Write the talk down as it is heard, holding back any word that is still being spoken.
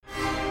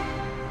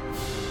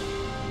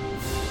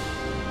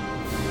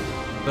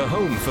The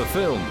home for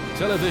film,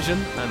 television,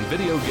 and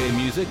video game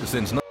music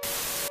since...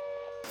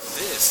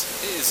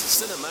 This is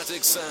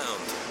Cinematic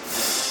Sound.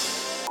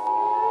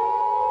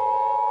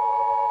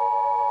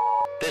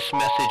 This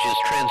message is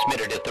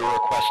transmitted at the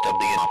request of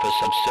the Office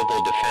of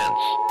Civil Defense.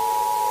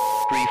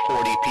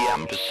 3:40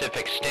 p.m.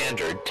 Pacific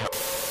Standard Time.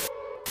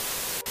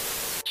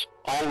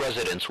 All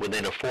residents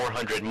within a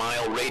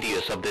 400-mile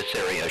radius of this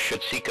area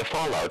should seek a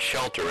fallout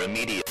shelter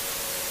immediately.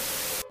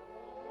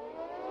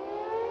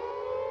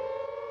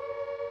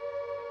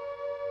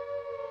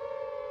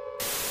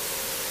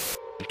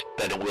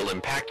 That it will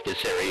impact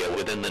this area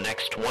within the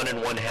next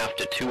 1.5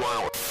 to 2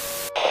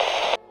 hours.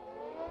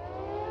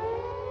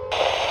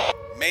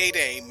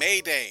 Mayday,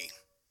 Mayday!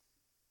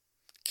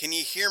 Can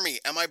you hear me?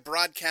 Am I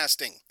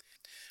broadcasting?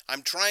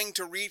 I'm trying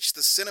to reach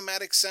the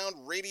Cinematic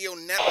Sound Radio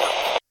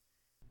Network.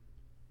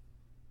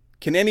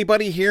 Can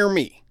anybody hear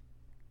me?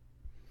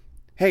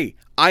 Hey,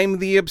 I'm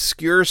the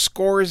Obscure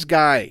Scores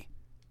guy.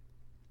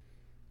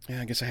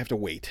 Yeah, I guess I have to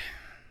wait.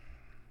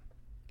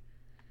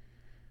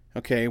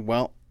 Okay,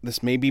 well,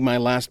 this may be my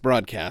last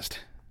broadcast,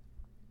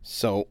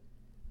 so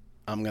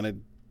I'm going to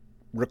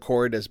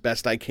record as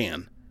best I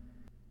can.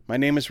 My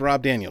name is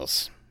Rob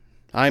Daniels.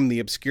 I'm the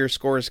Obscure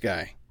Scores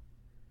guy.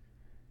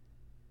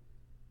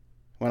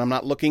 When I'm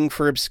not looking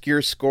for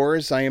obscure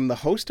scores, I am the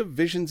host of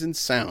Visions in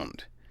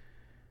Sound,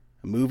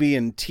 a movie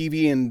and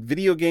TV and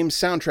video game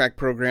soundtrack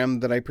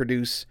program that I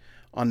produce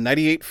on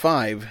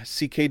 98.5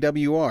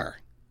 CKWR.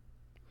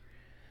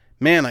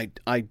 Man,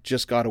 I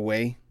just got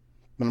away,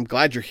 but I'm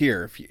glad you're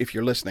here if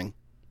you're listening.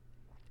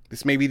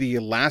 This may be the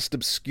last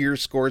Obscure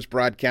Scores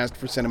broadcast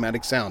for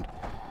Cinematic Sound.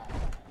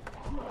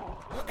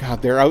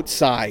 God, they're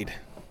outside.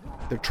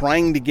 They're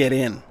trying to get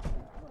in.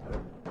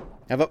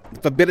 I have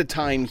a bit of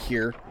time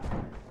here,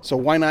 so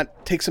why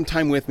not take some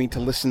time with me to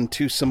listen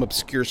to some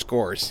Obscure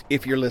Scores,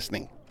 if you're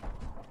listening.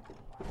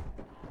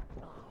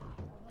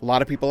 A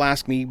lot of people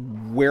ask me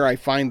where I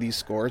find these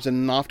scores,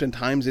 and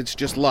oftentimes it's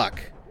just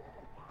luck,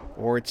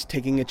 or it's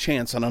taking a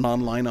chance on an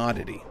online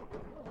oddity.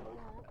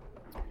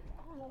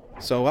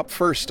 So up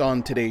first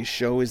on today's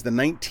show is the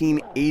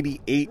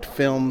 1988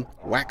 film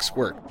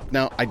Waxwork.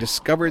 Now, I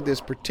discovered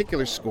this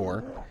particular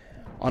score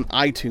on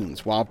iTunes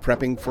while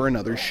prepping for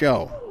another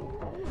show.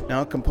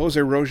 Now,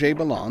 composer Roger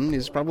Ballon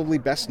is probably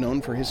best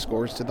known for his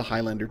scores to the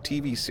Highlander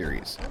TV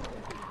series.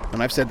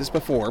 And I've said this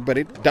before, but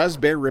it does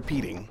bear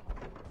repeating.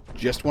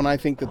 Just when I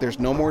think that there's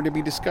no more to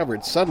be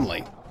discovered,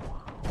 suddenly,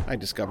 I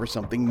discover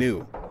something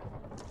new.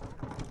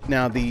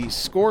 Now, the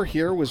score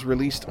here was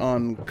released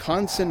on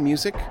Consen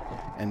Music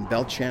and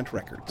Belchant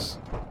Records.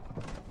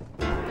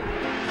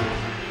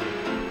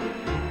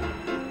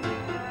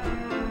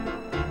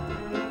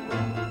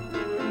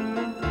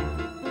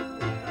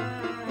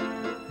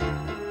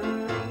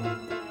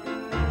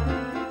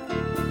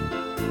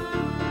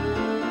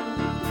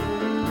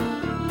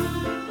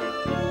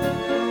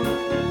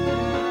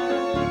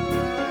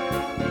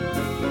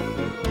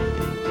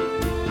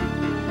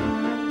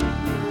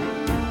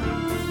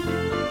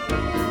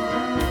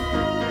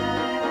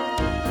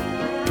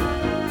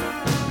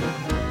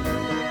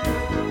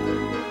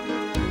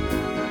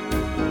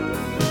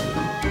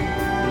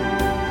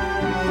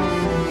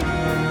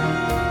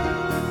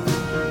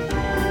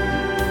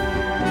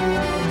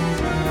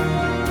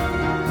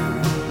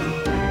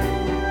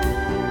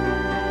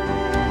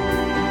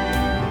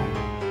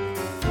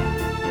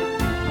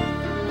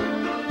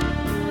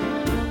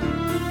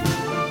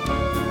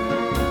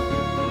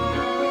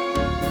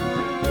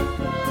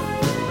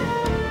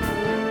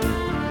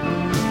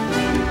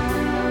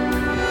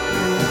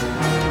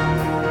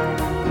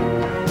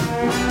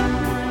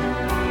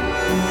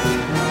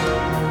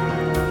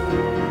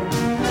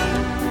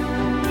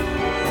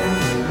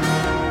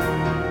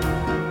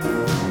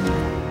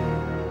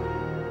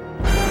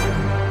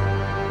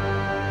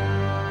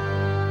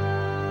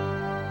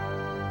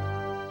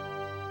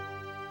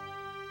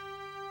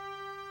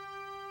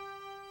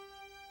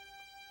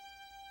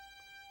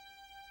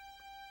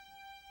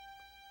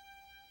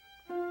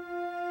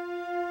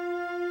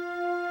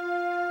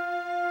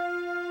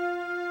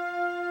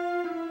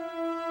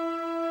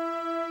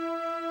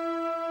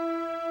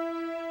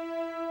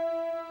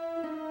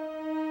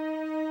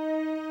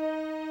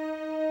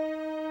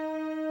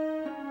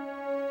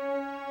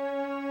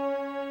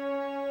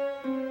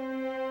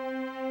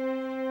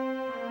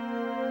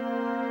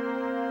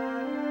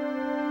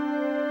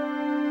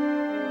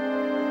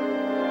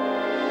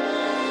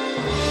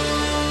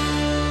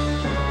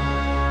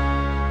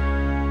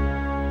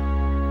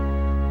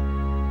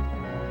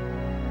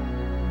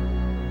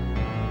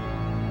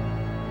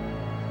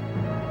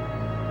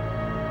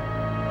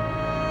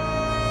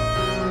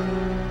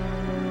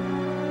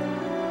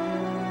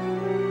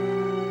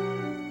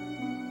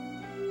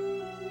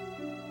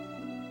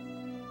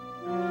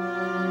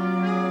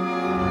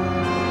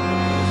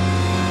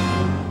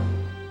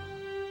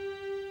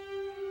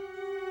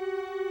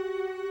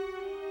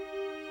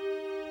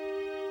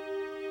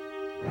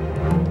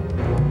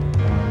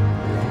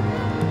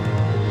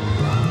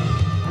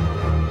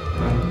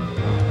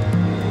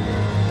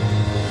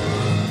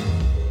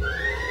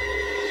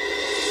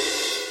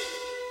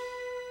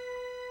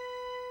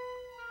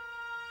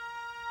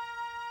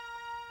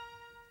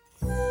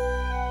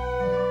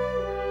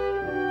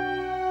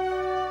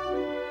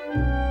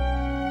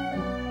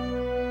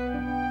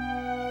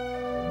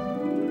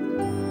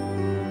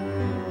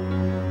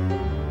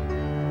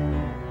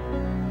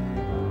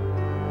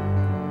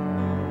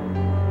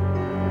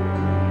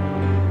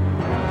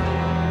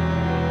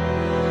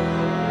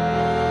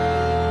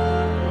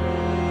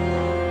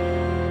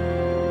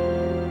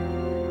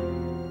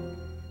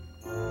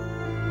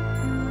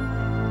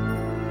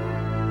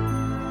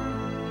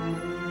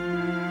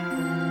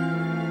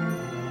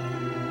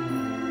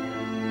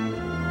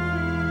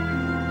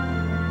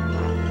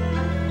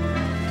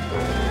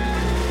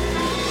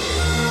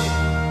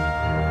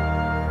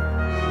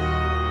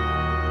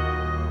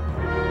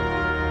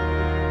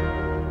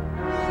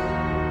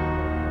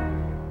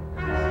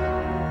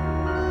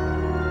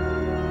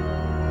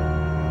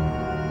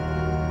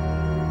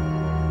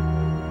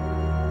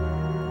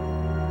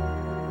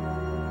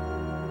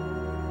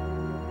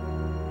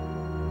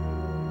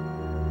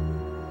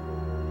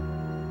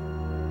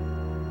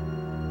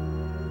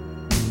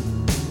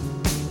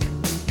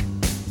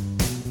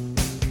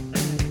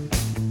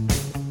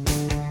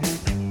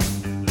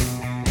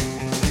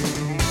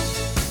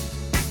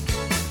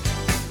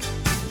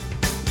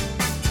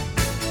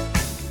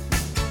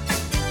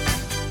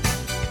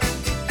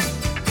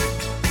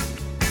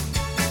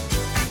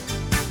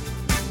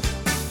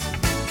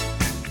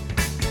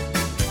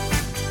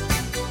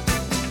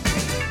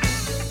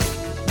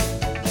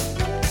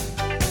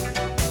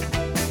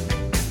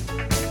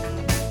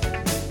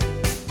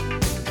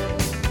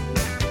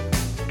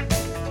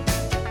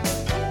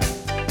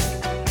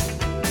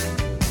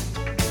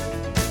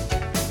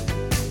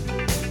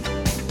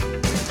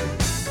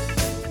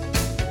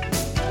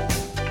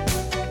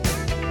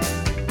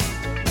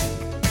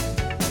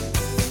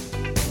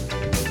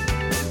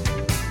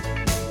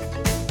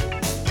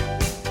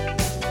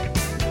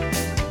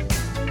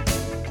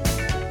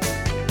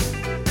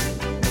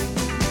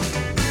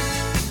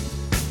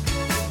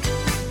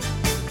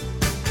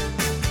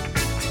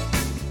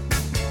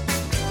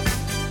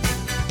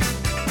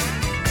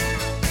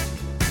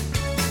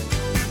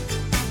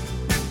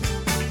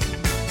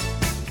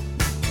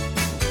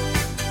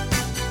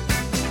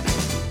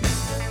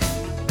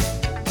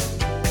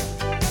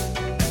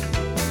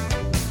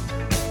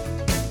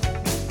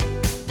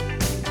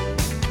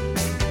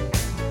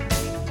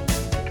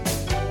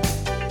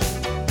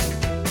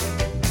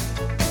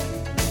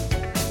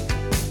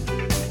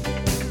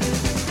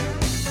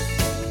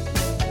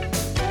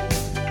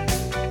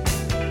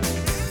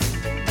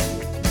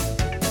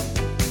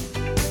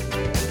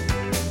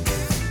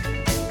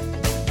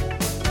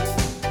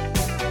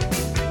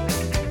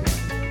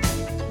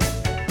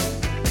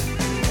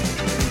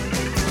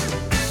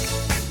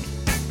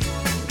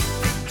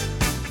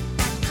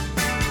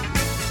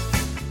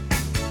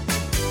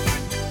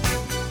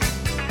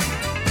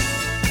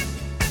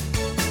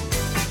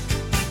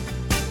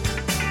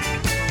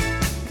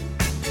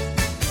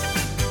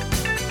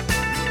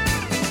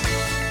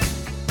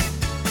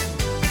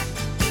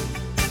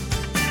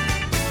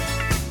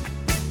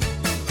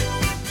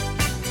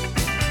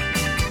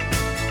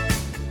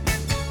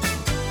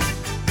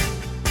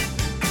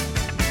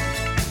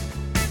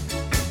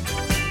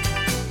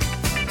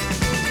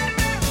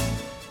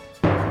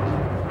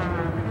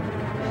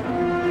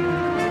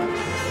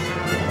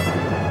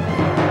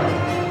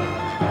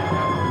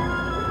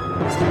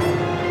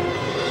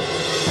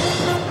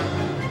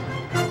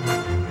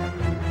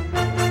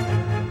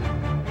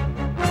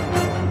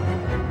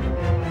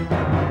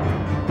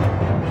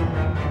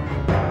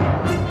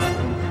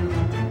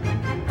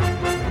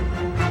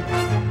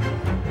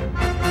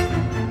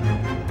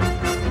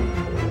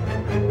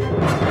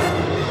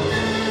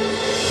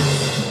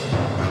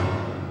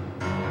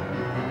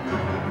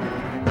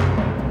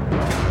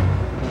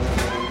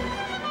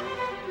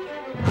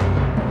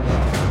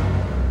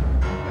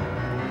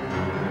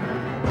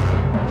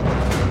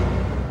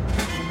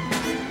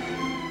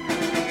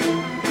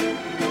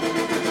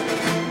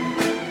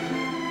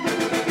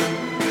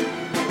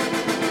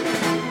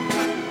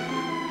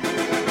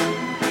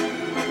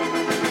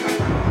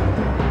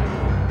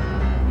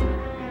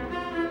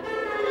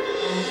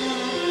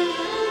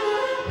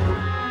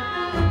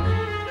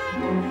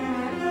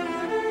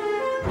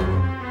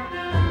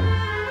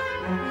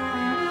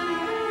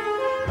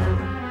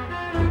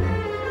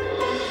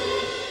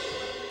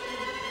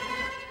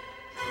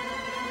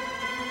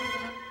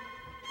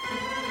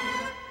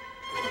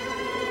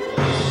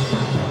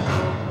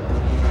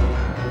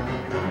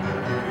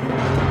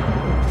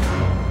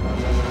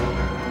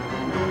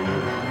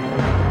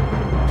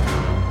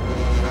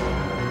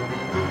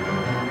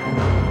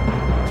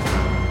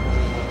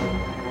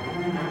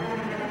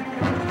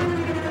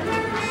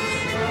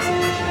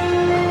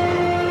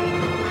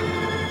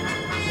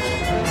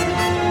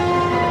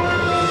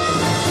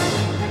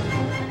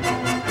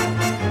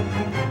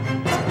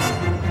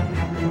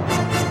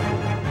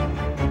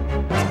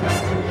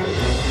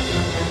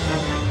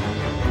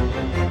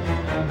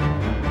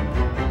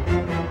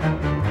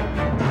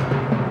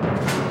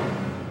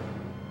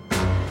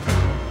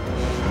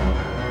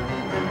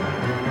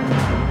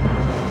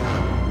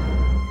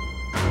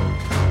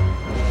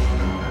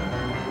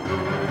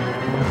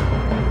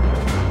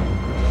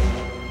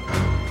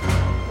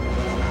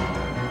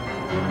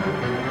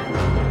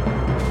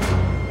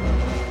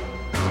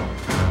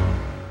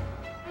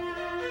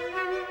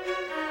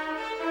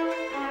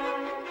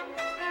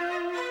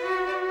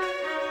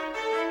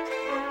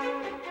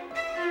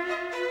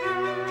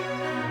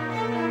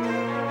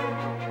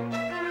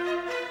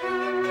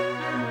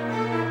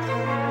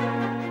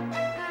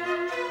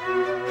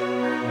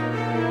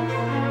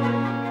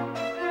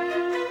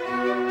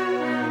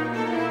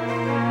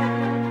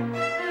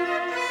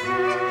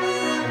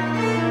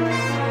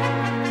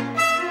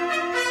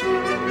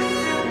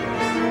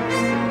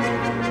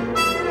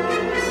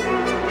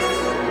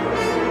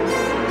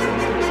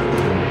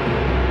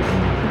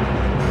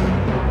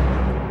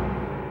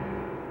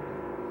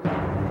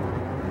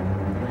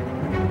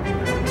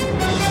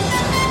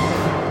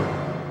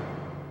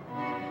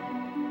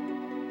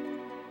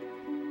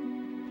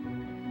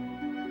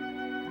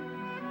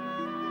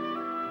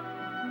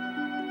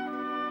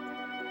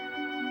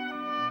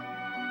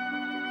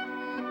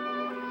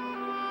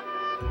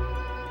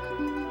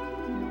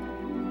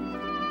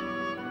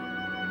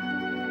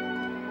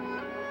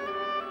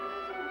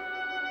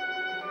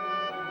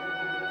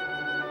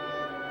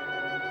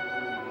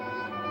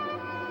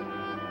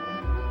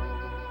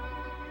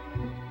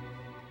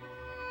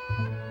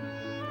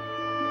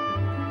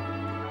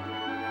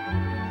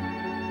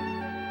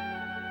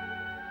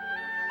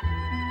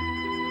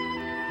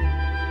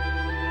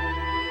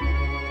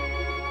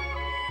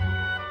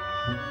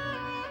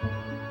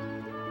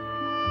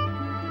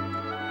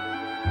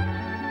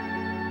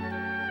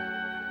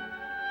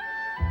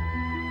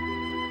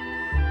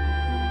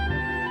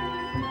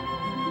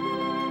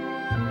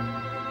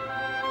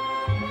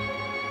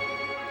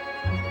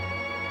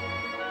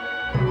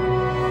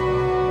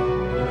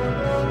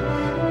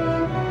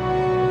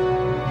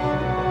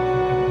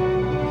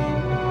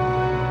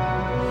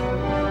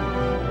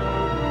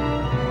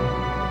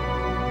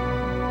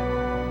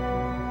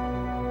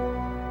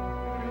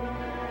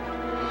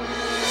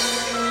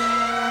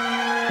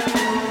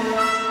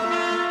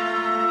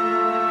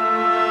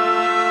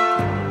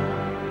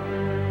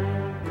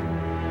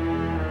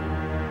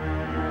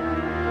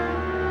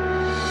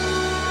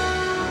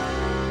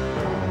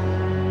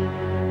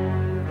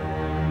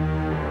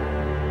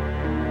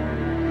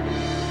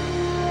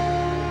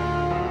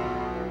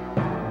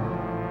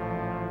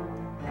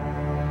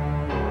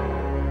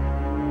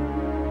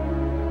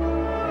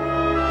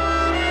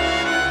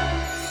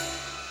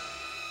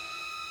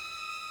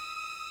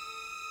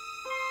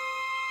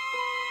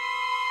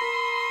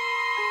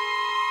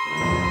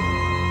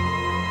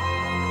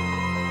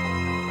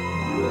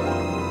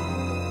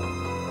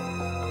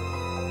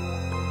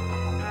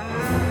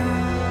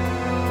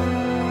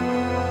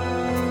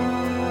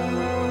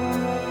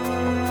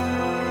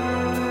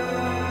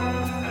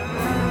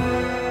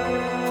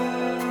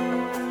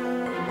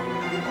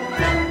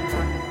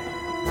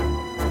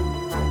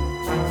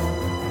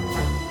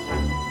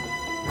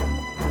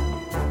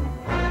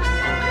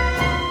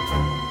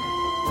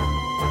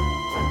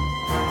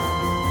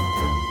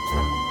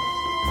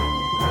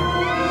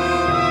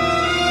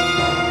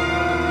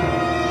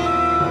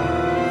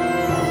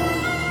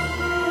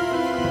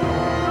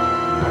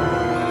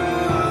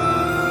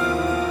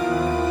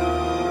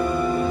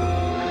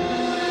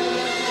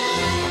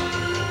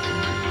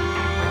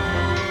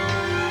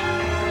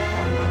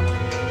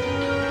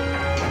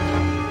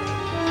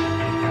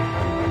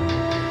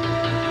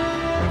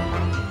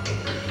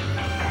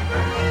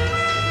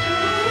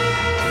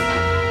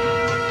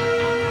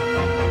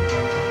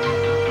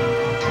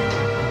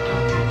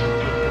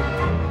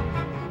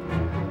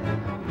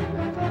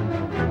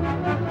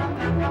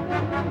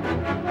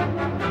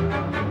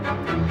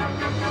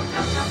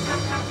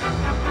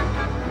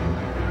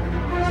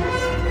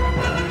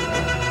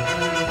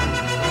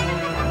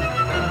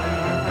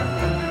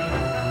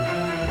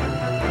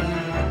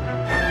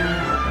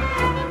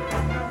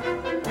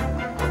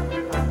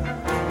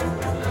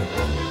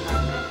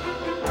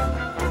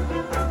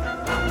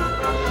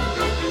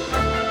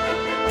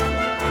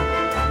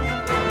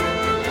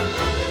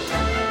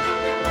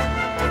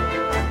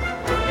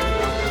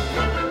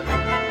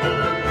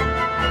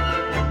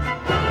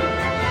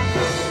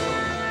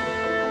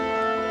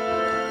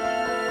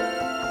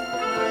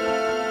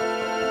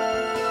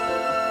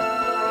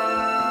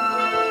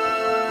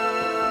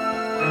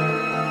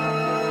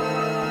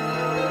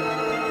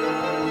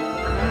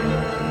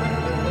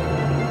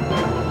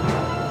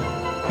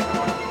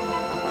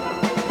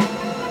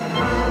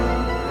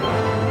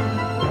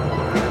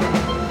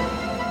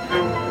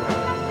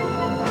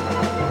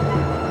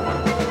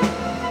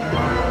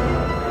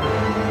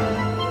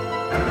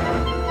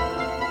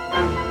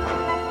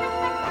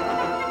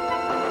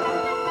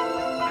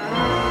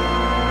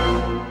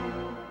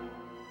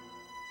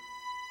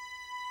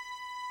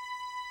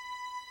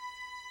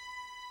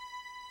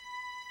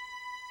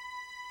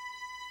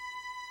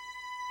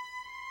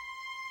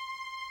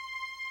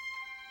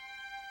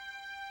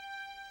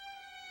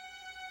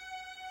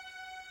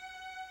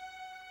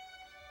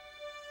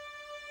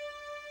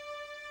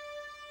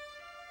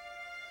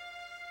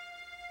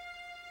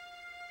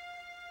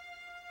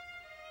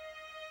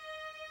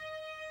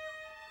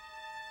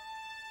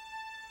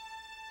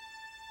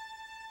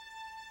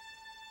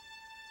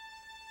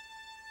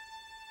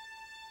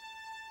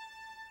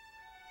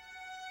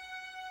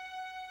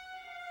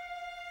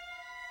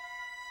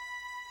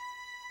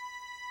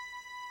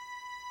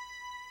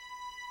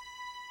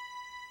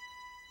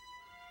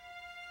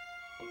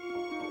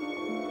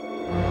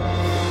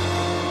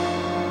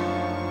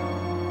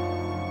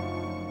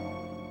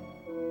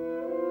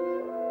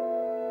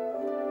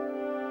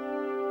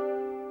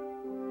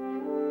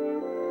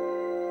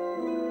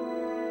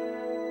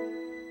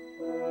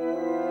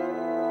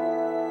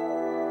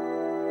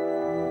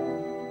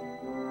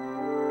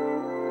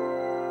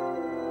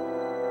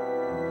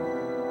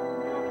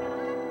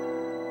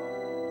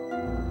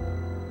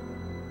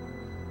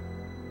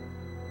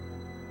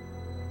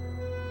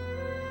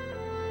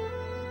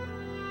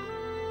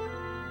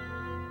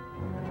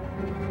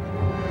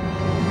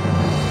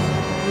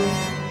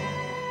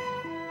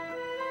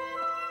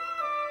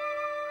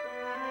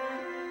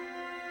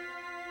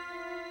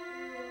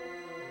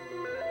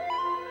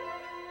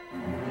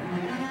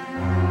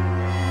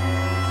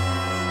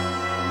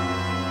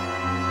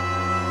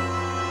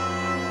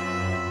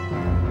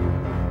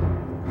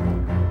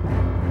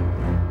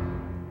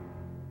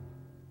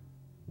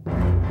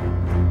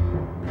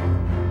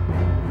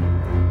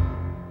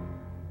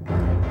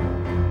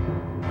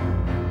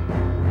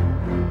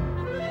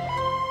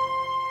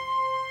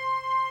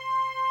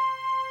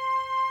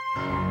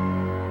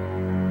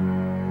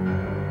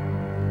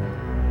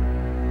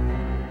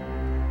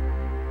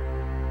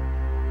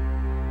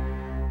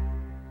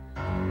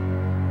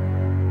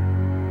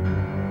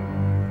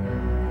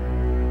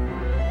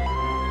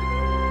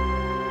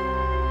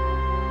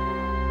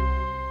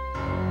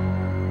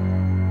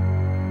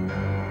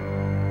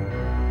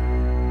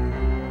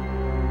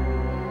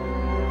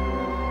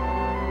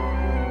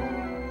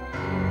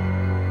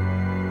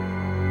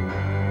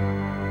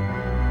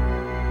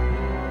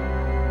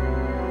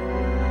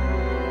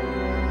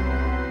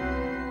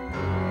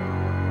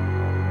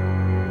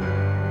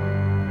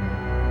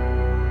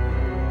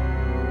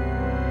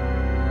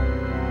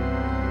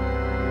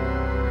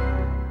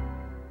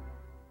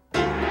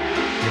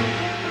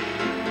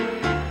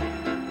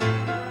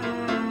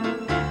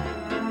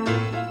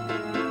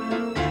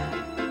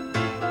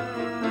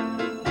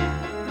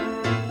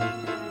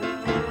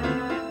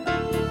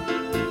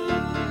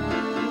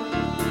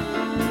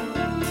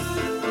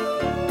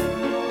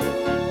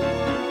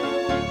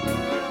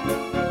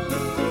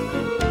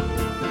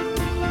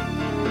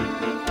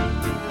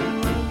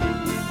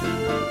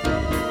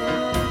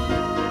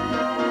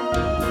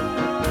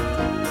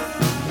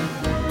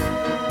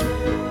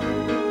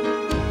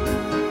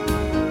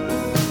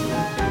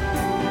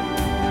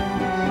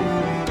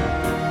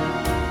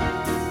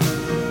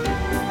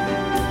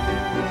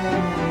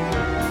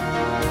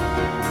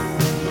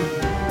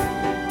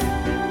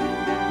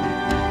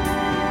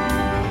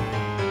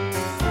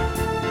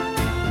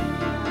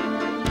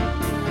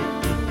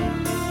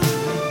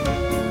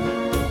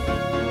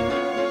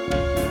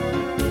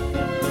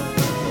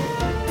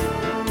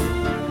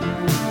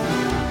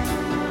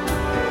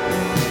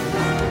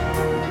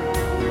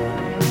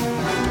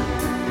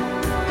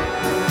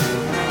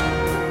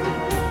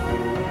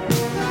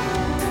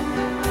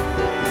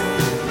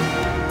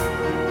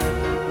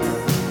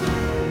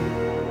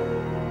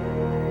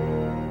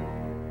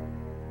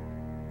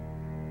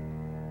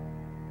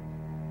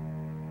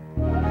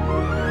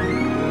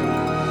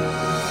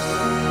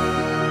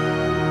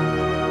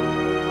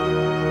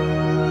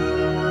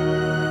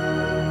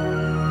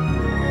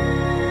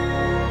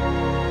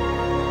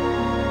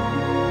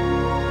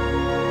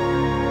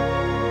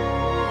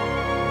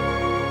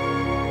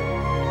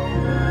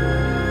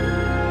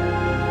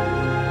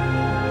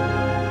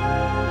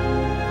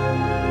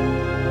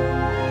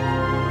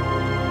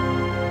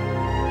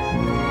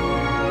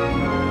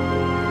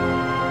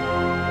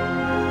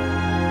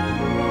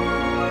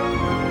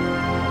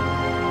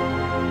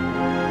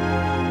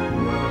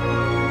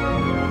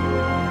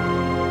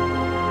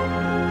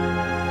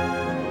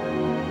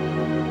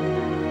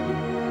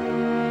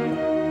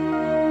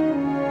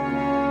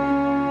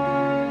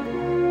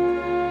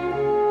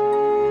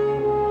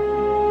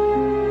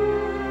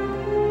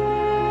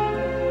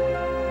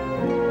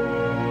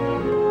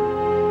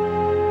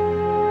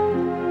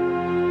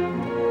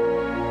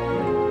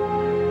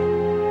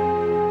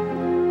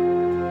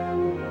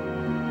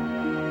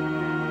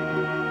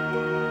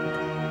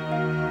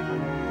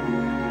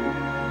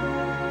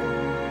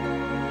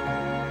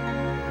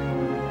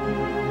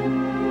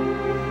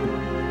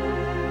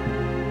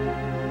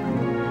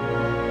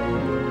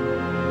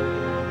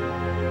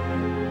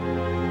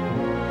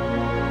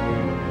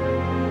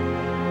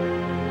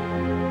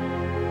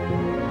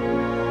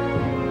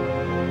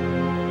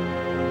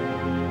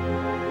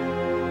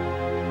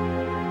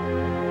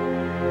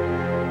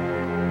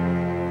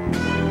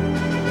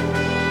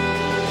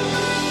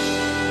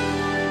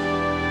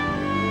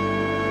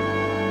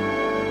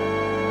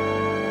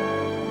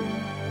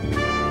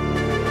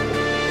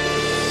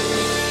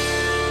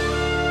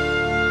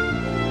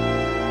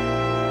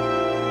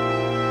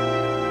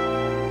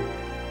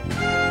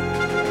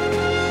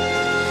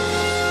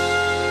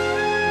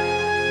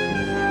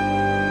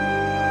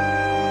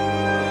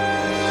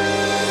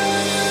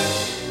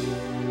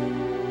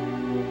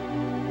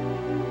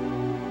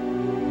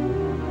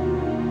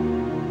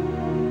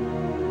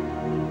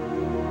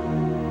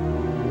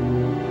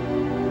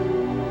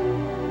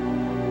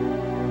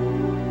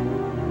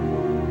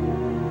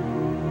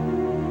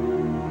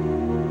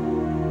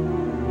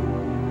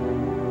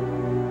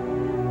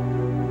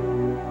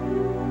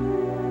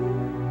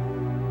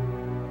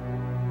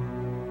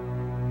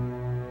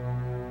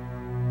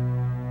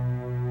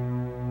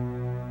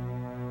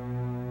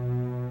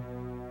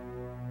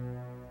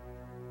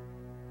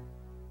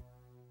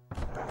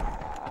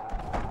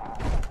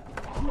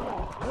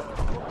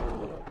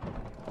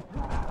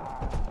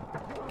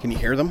 Can you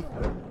hear them?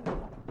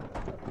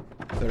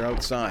 They're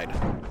outside.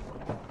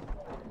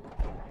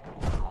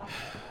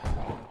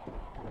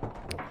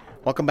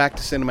 Welcome back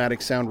to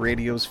Cinematic Sound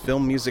Radio's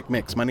Film Music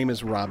Mix. My name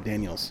is Rob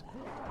Daniels,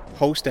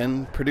 host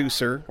and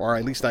producer, or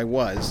at least I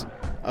was,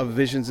 of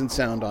Visions in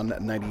Sound on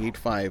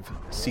 98.5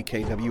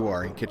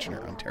 CKWR in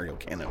Kitchener, Ontario,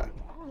 Canada.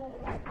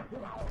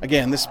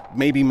 Again, this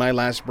may be my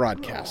last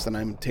broadcast, and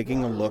I'm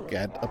taking a look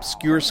at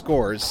obscure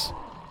scores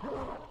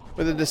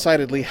with a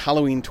decidedly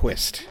Halloween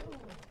twist.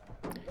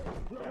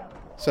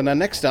 So now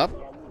next up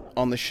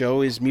on the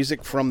show is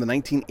music from the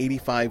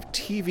 1985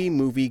 TV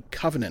movie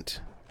Covenant.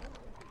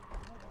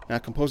 Now,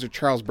 composer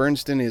Charles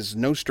Bernstein is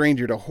no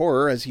stranger to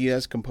horror, as he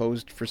has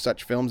composed for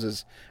such films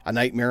as A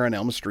Nightmare on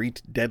Elm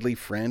Street, Deadly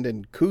Friend,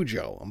 and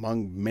Cujo,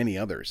 among many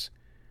others.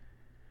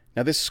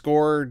 Now, this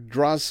score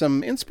draws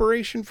some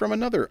inspiration from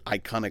another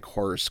iconic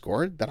horror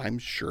score that I'm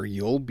sure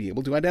you'll be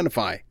able to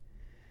identify.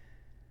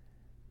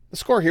 The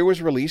score here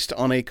was released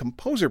on a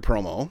composer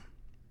promo,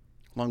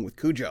 along with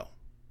Cujo.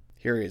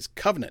 Here is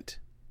Covenant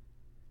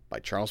by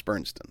Charles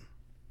Bernstein.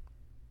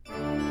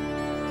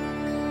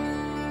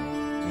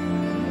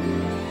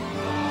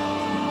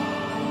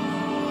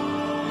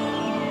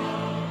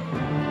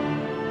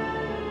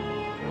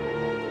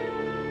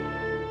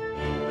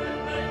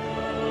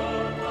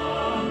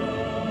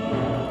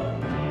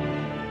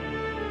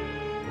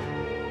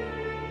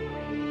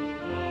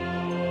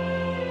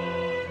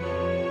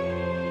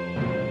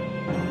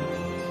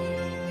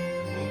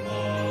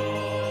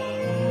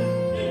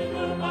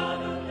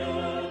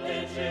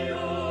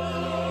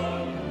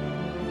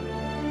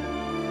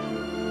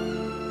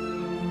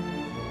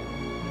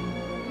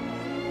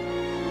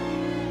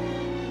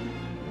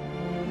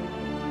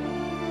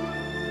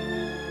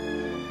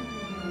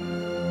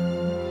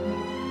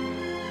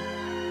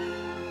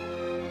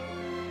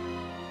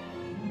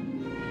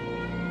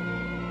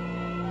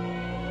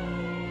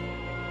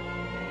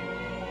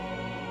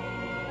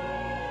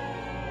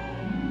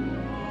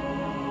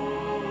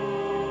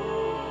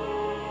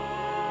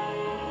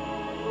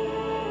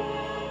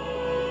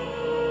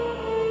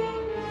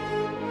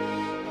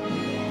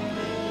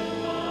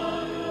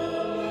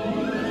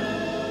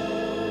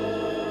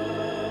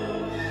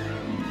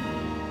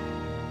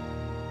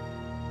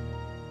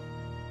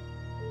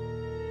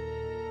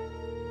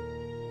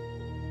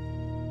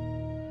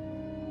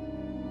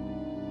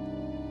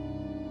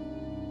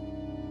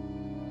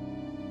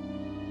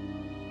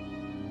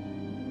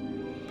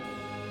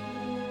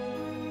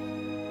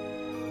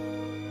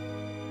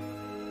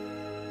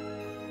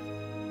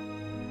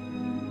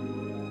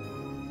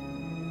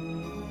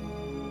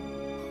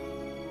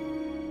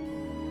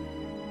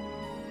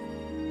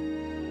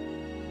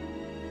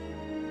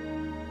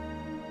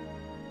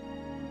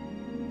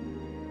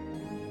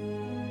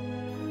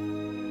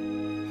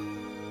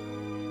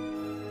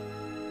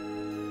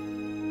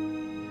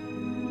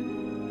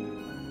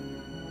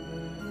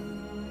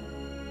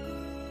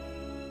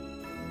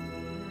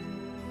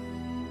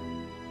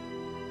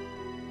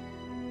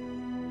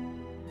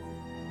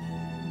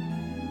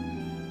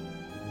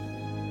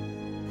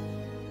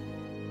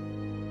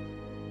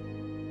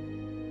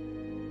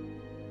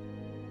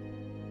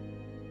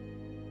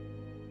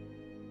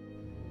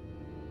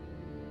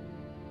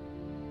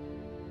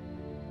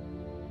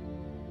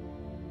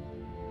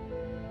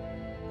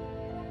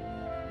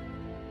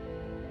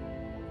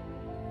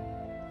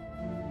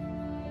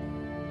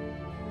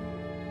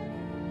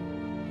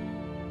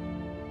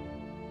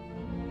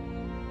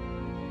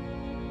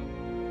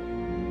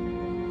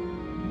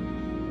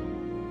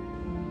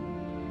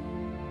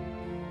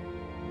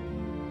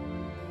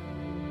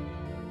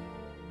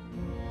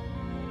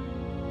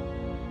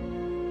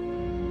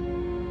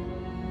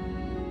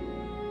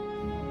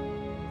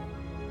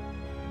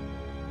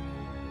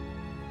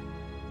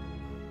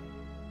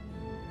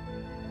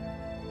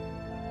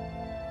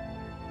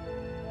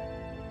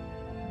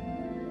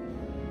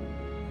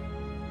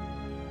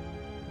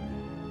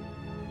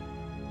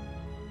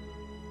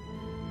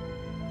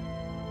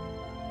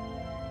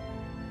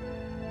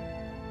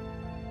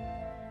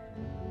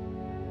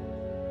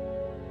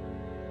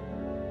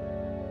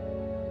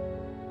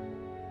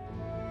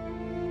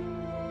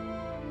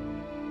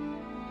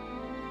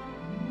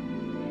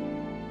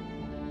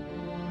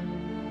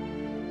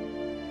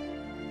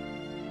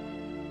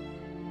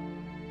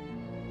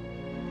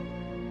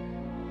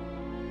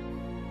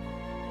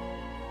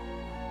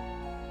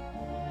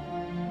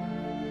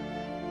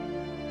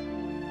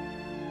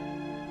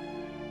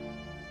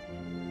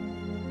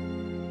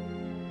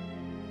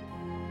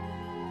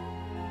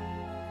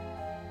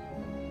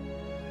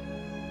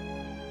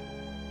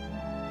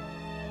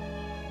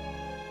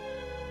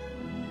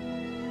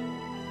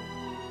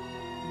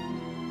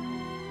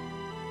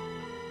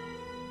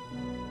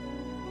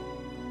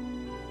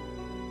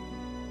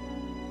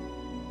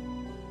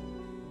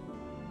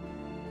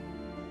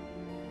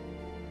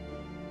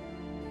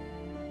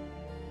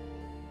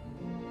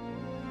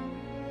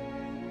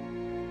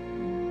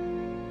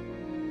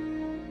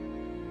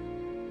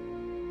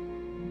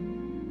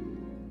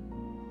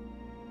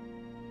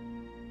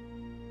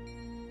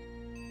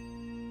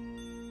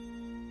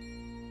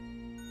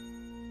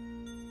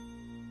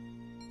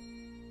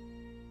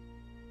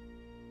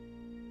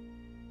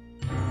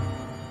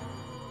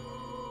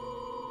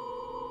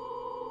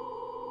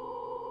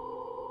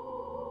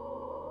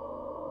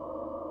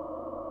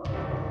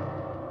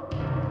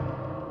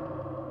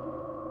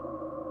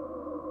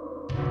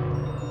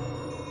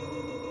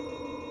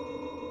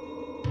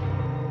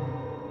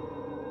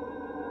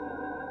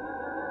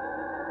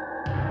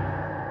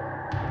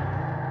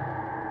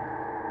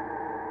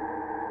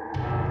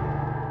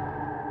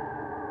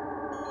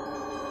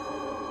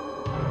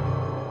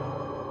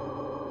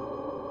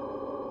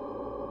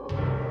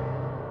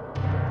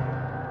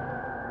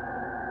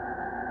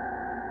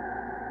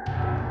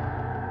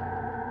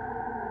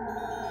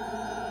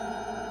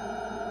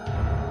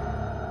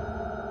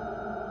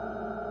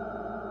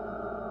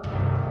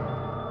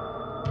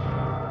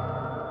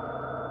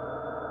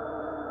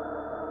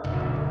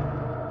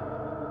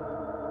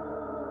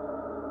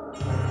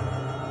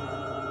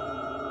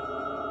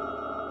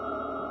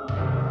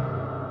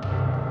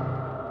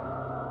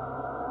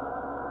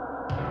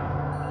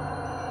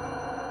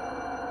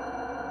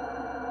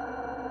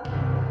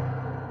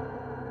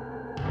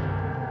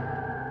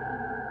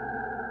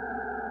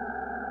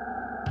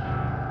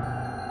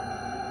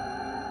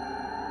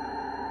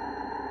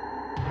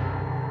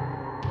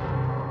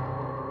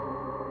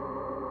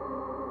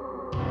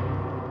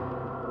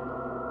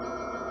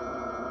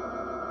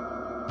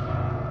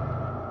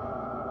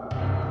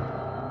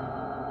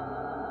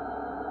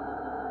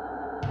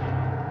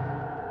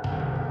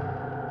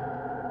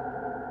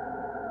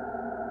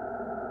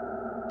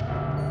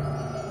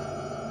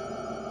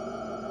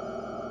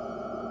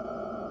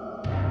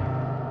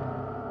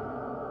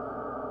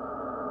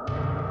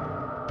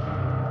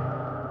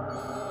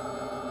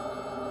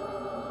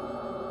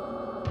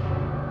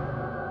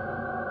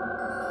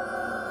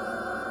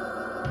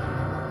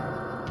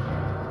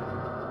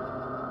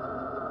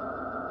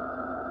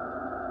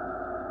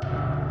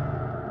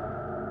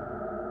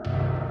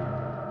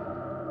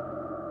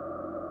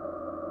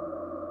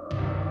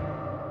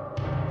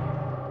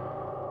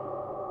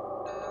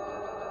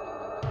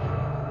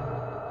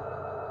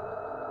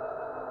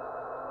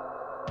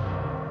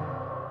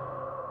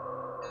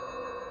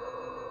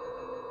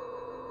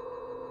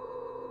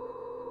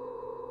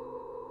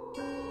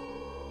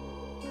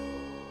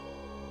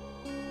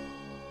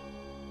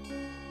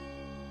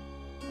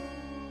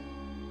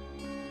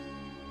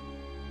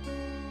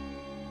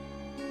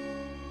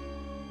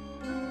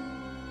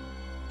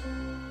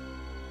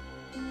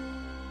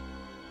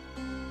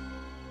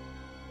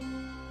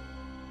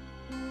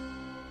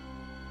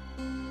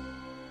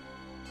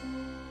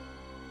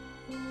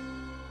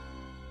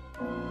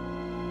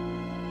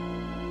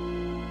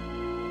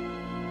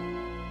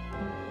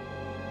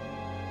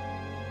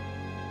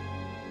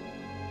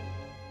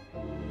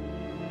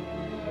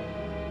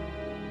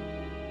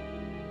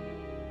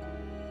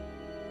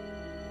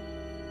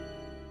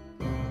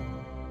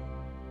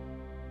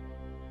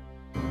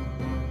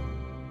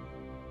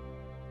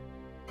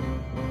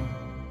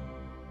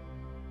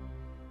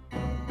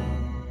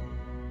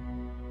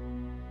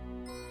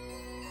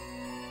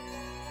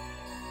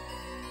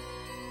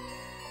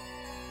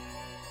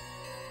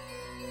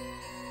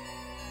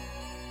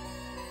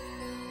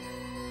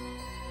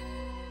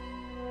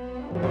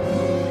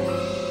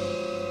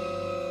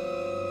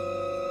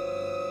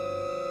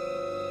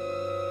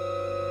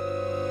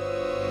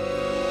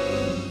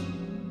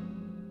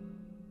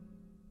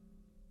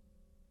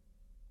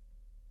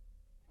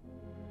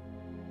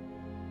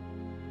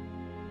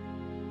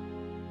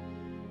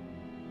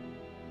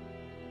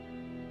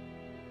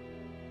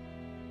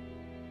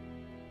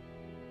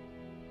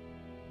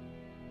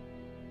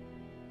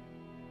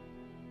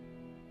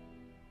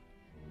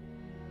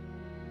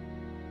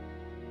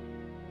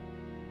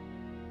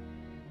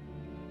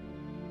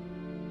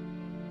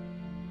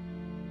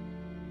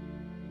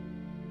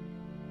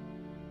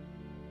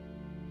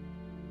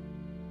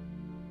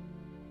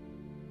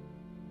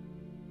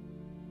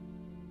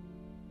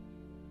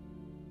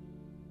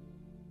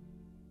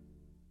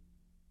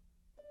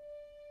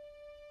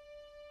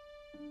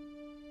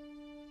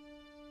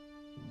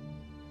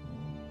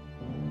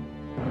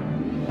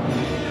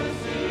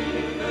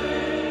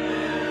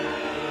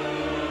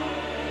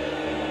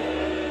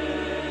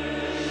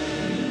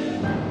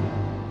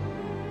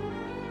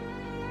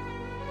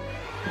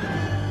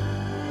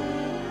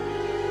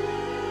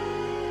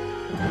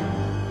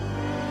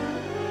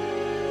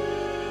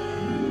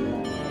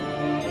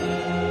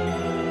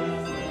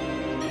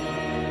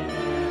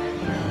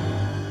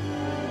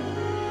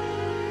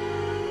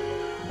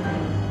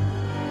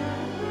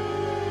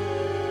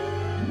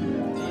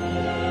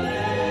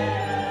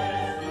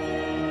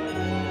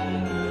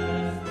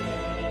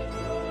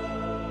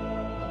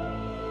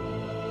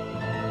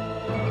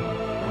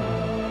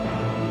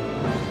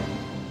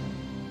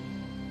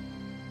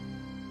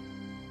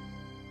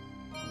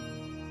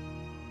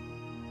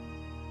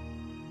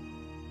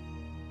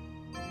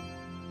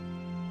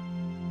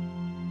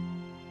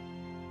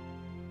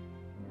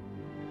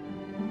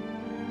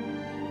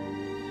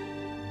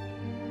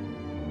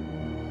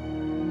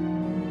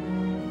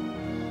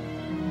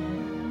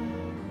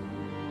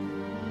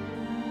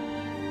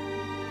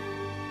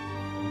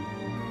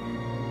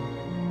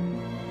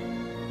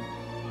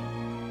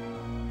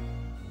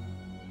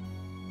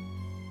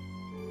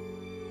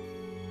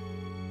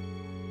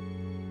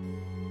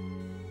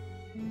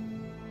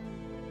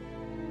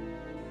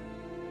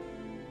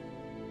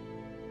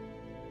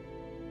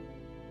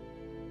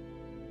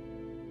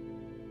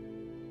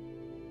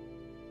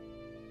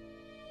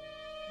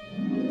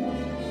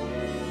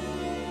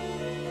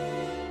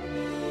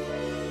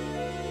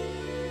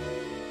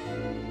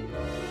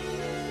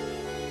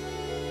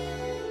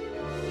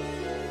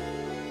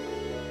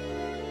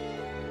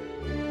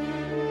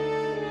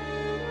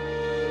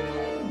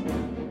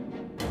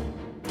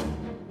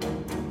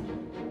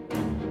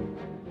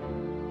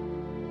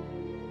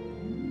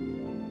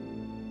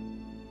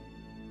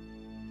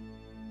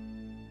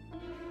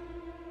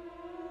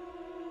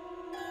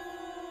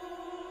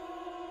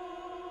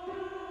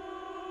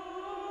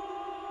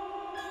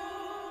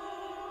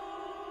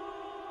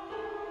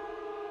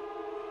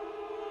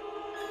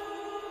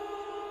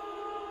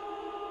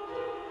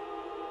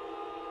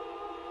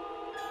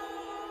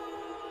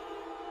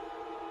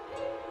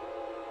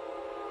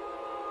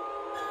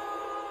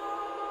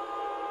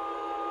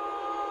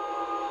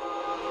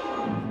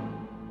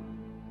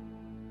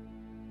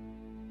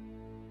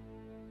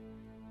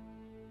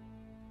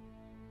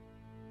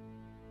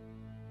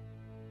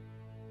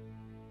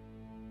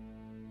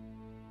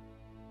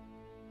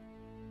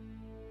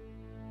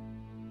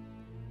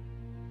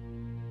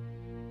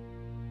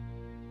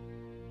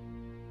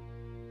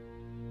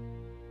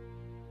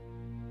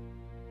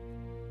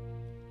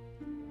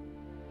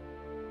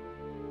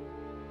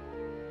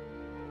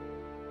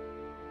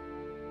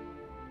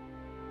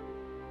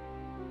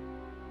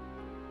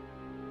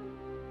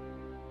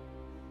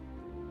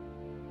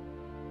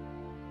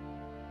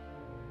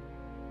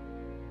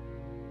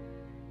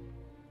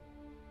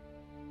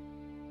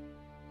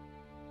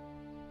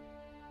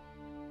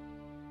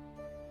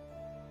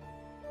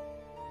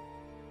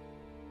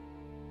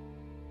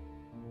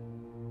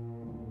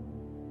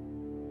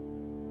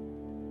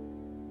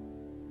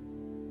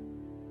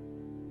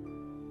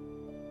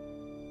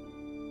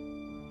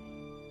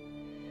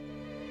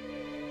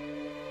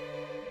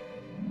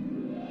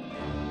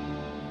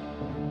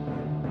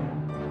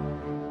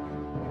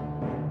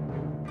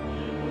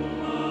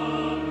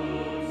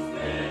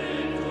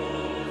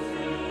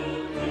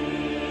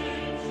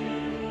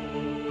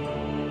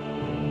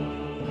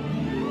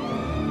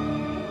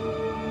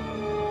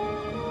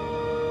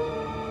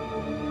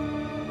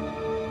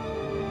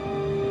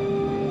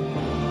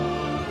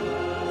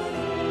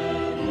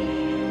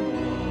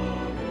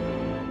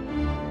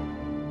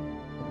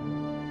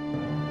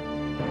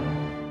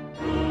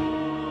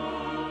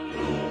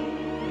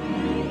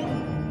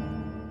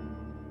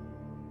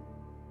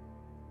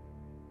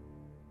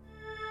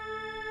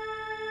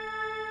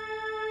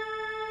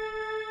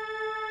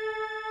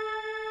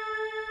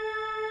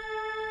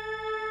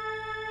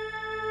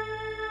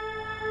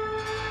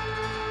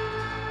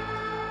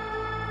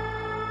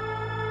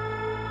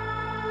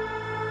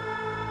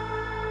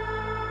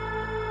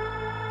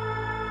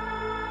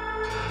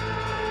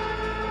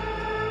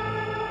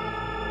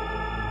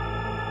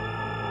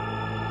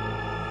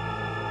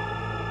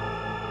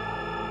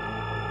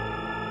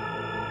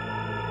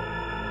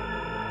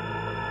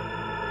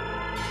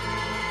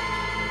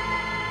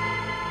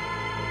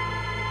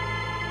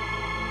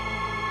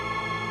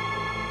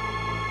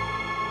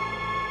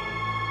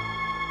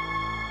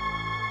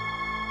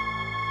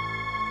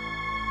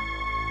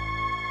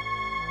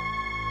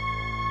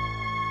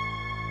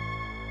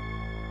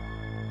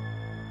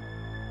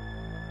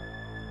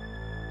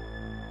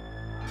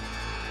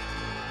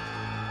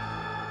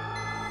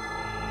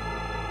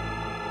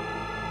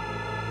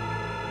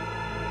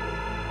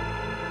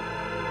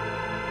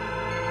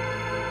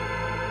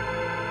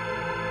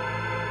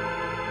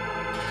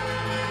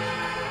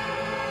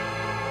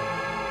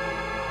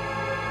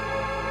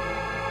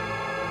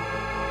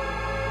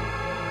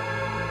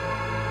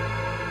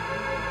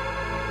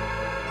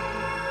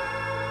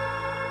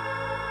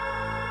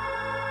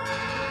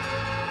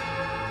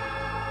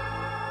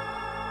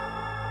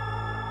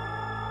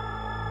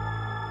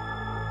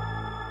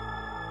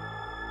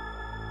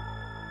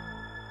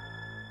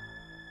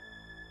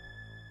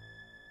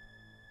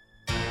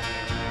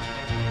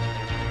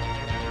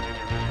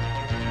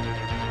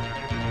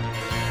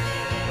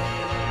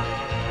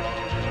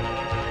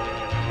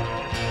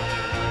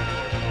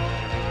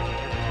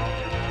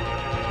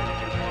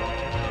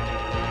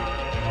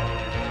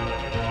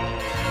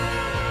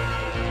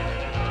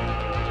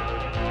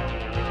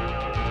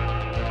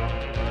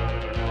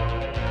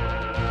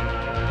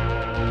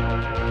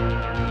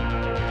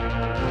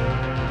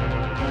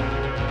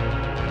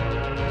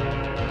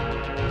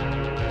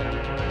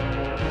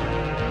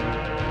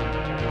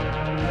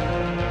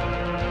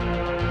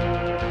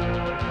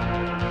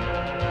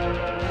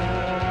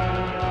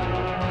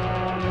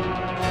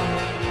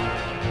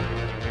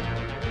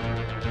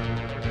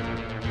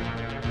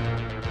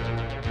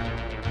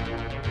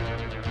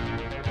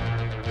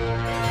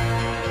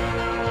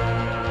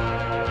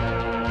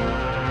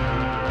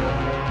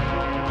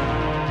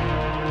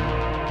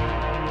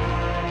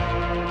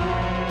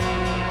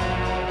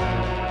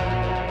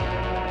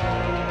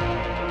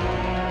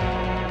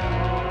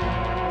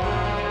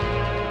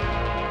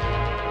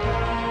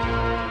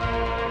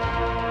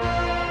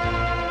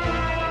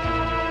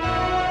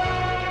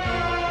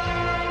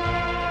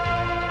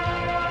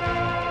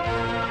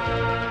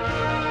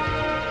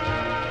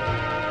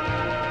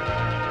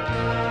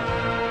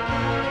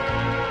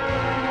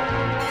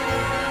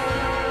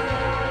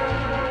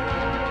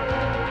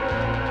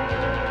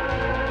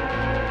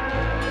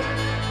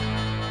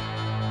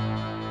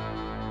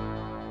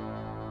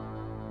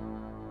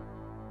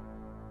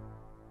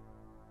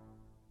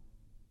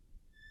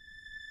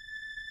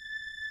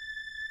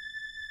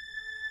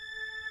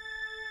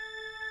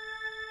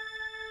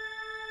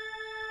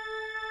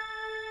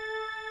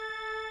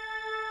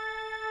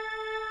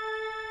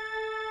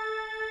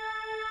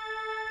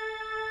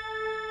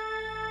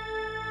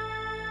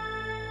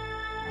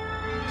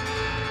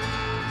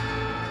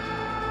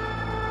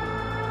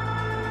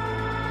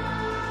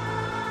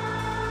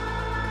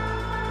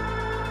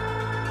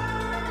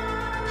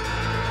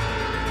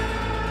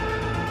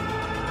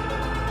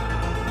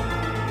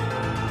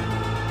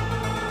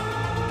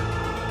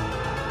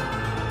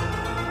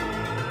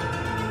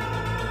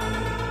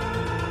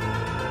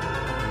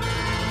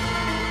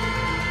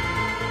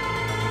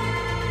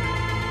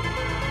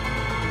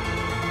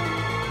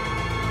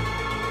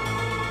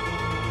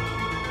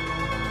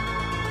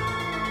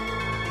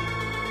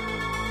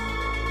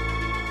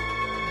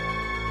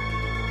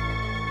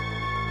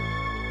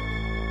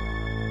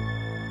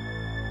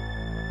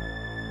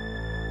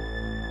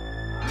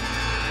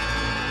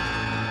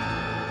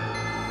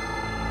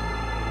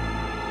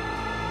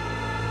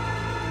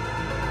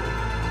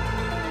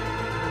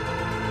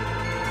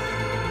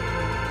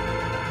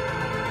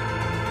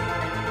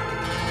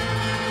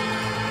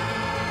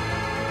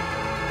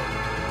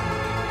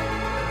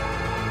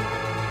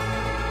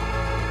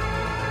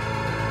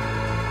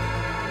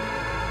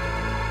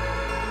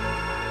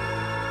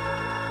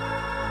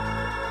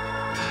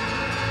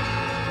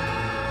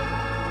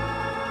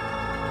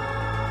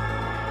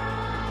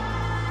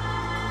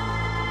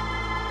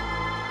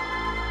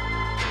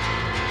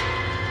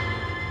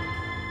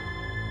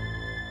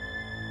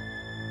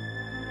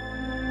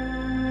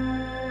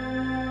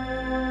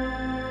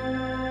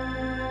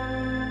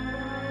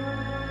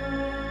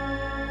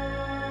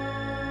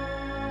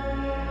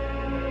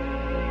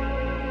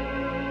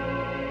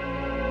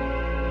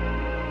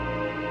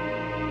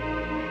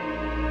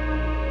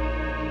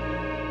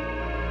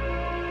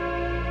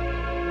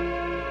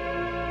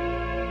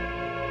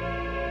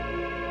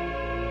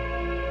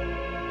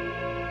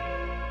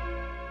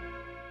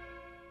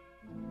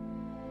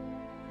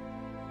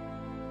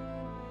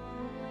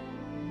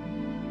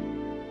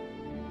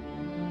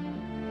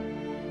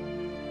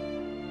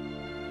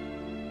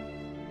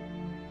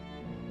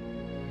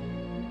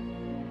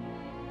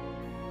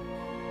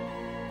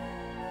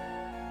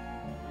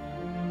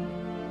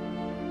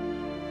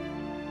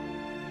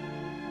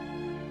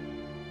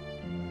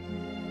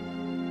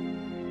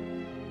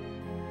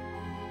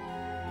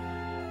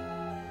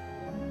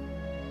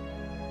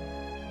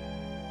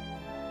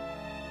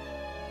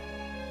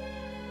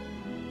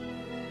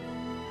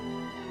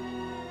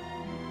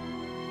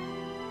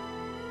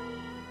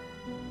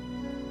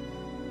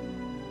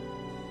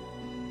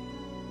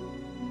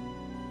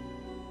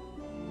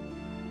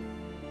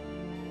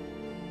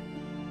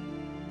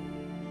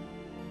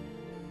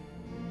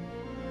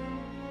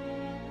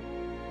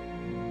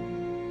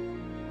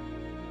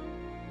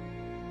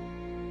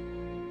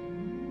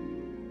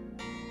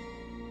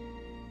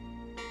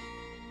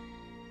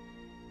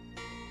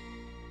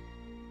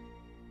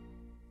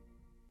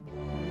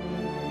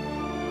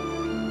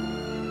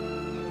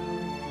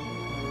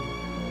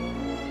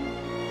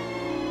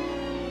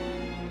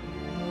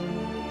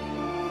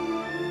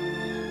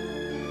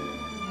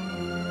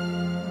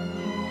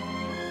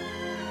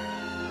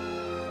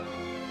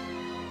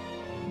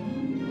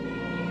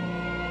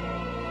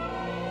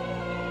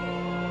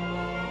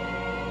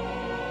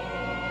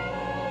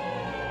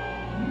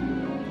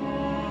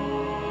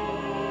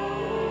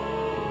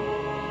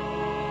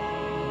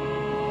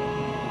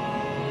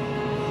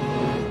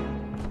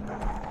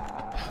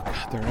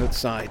 They're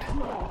outside.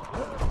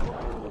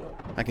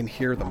 I can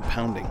hear them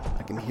pounding.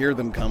 I can hear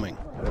them coming.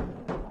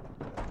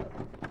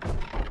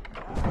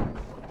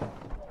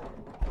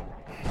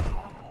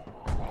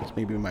 This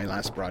may be my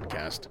last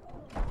broadcast.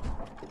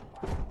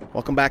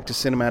 Welcome back to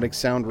Cinematic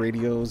Sound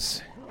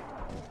Radio's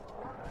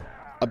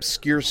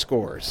Obscure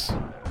Scores.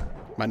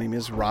 My name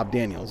is Rob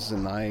Daniels,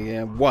 and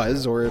I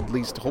was, or at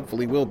least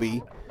hopefully will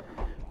be,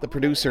 the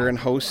producer and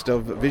host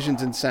of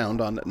Visions in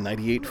Sound on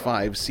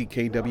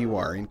 98.5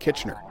 CKWR in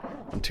Kitchener,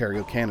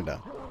 Ontario,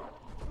 Canada.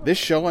 This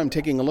show, I'm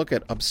taking a look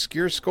at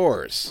obscure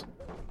scores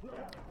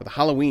with a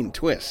Halloween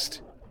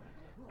twist.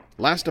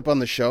 Last up on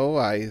the show,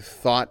 I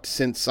thought,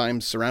 since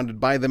I'm surrounded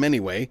by them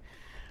anyway,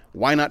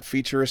 why not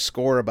feature a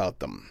score about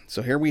them?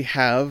 So here we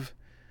have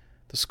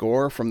the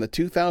score from the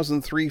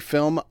 2003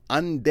 film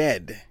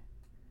Undead.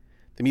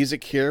 The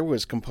music here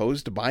was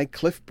composed by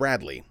Cliff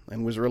Bradley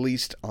and was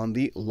released on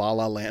the La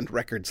La Land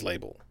Records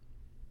label.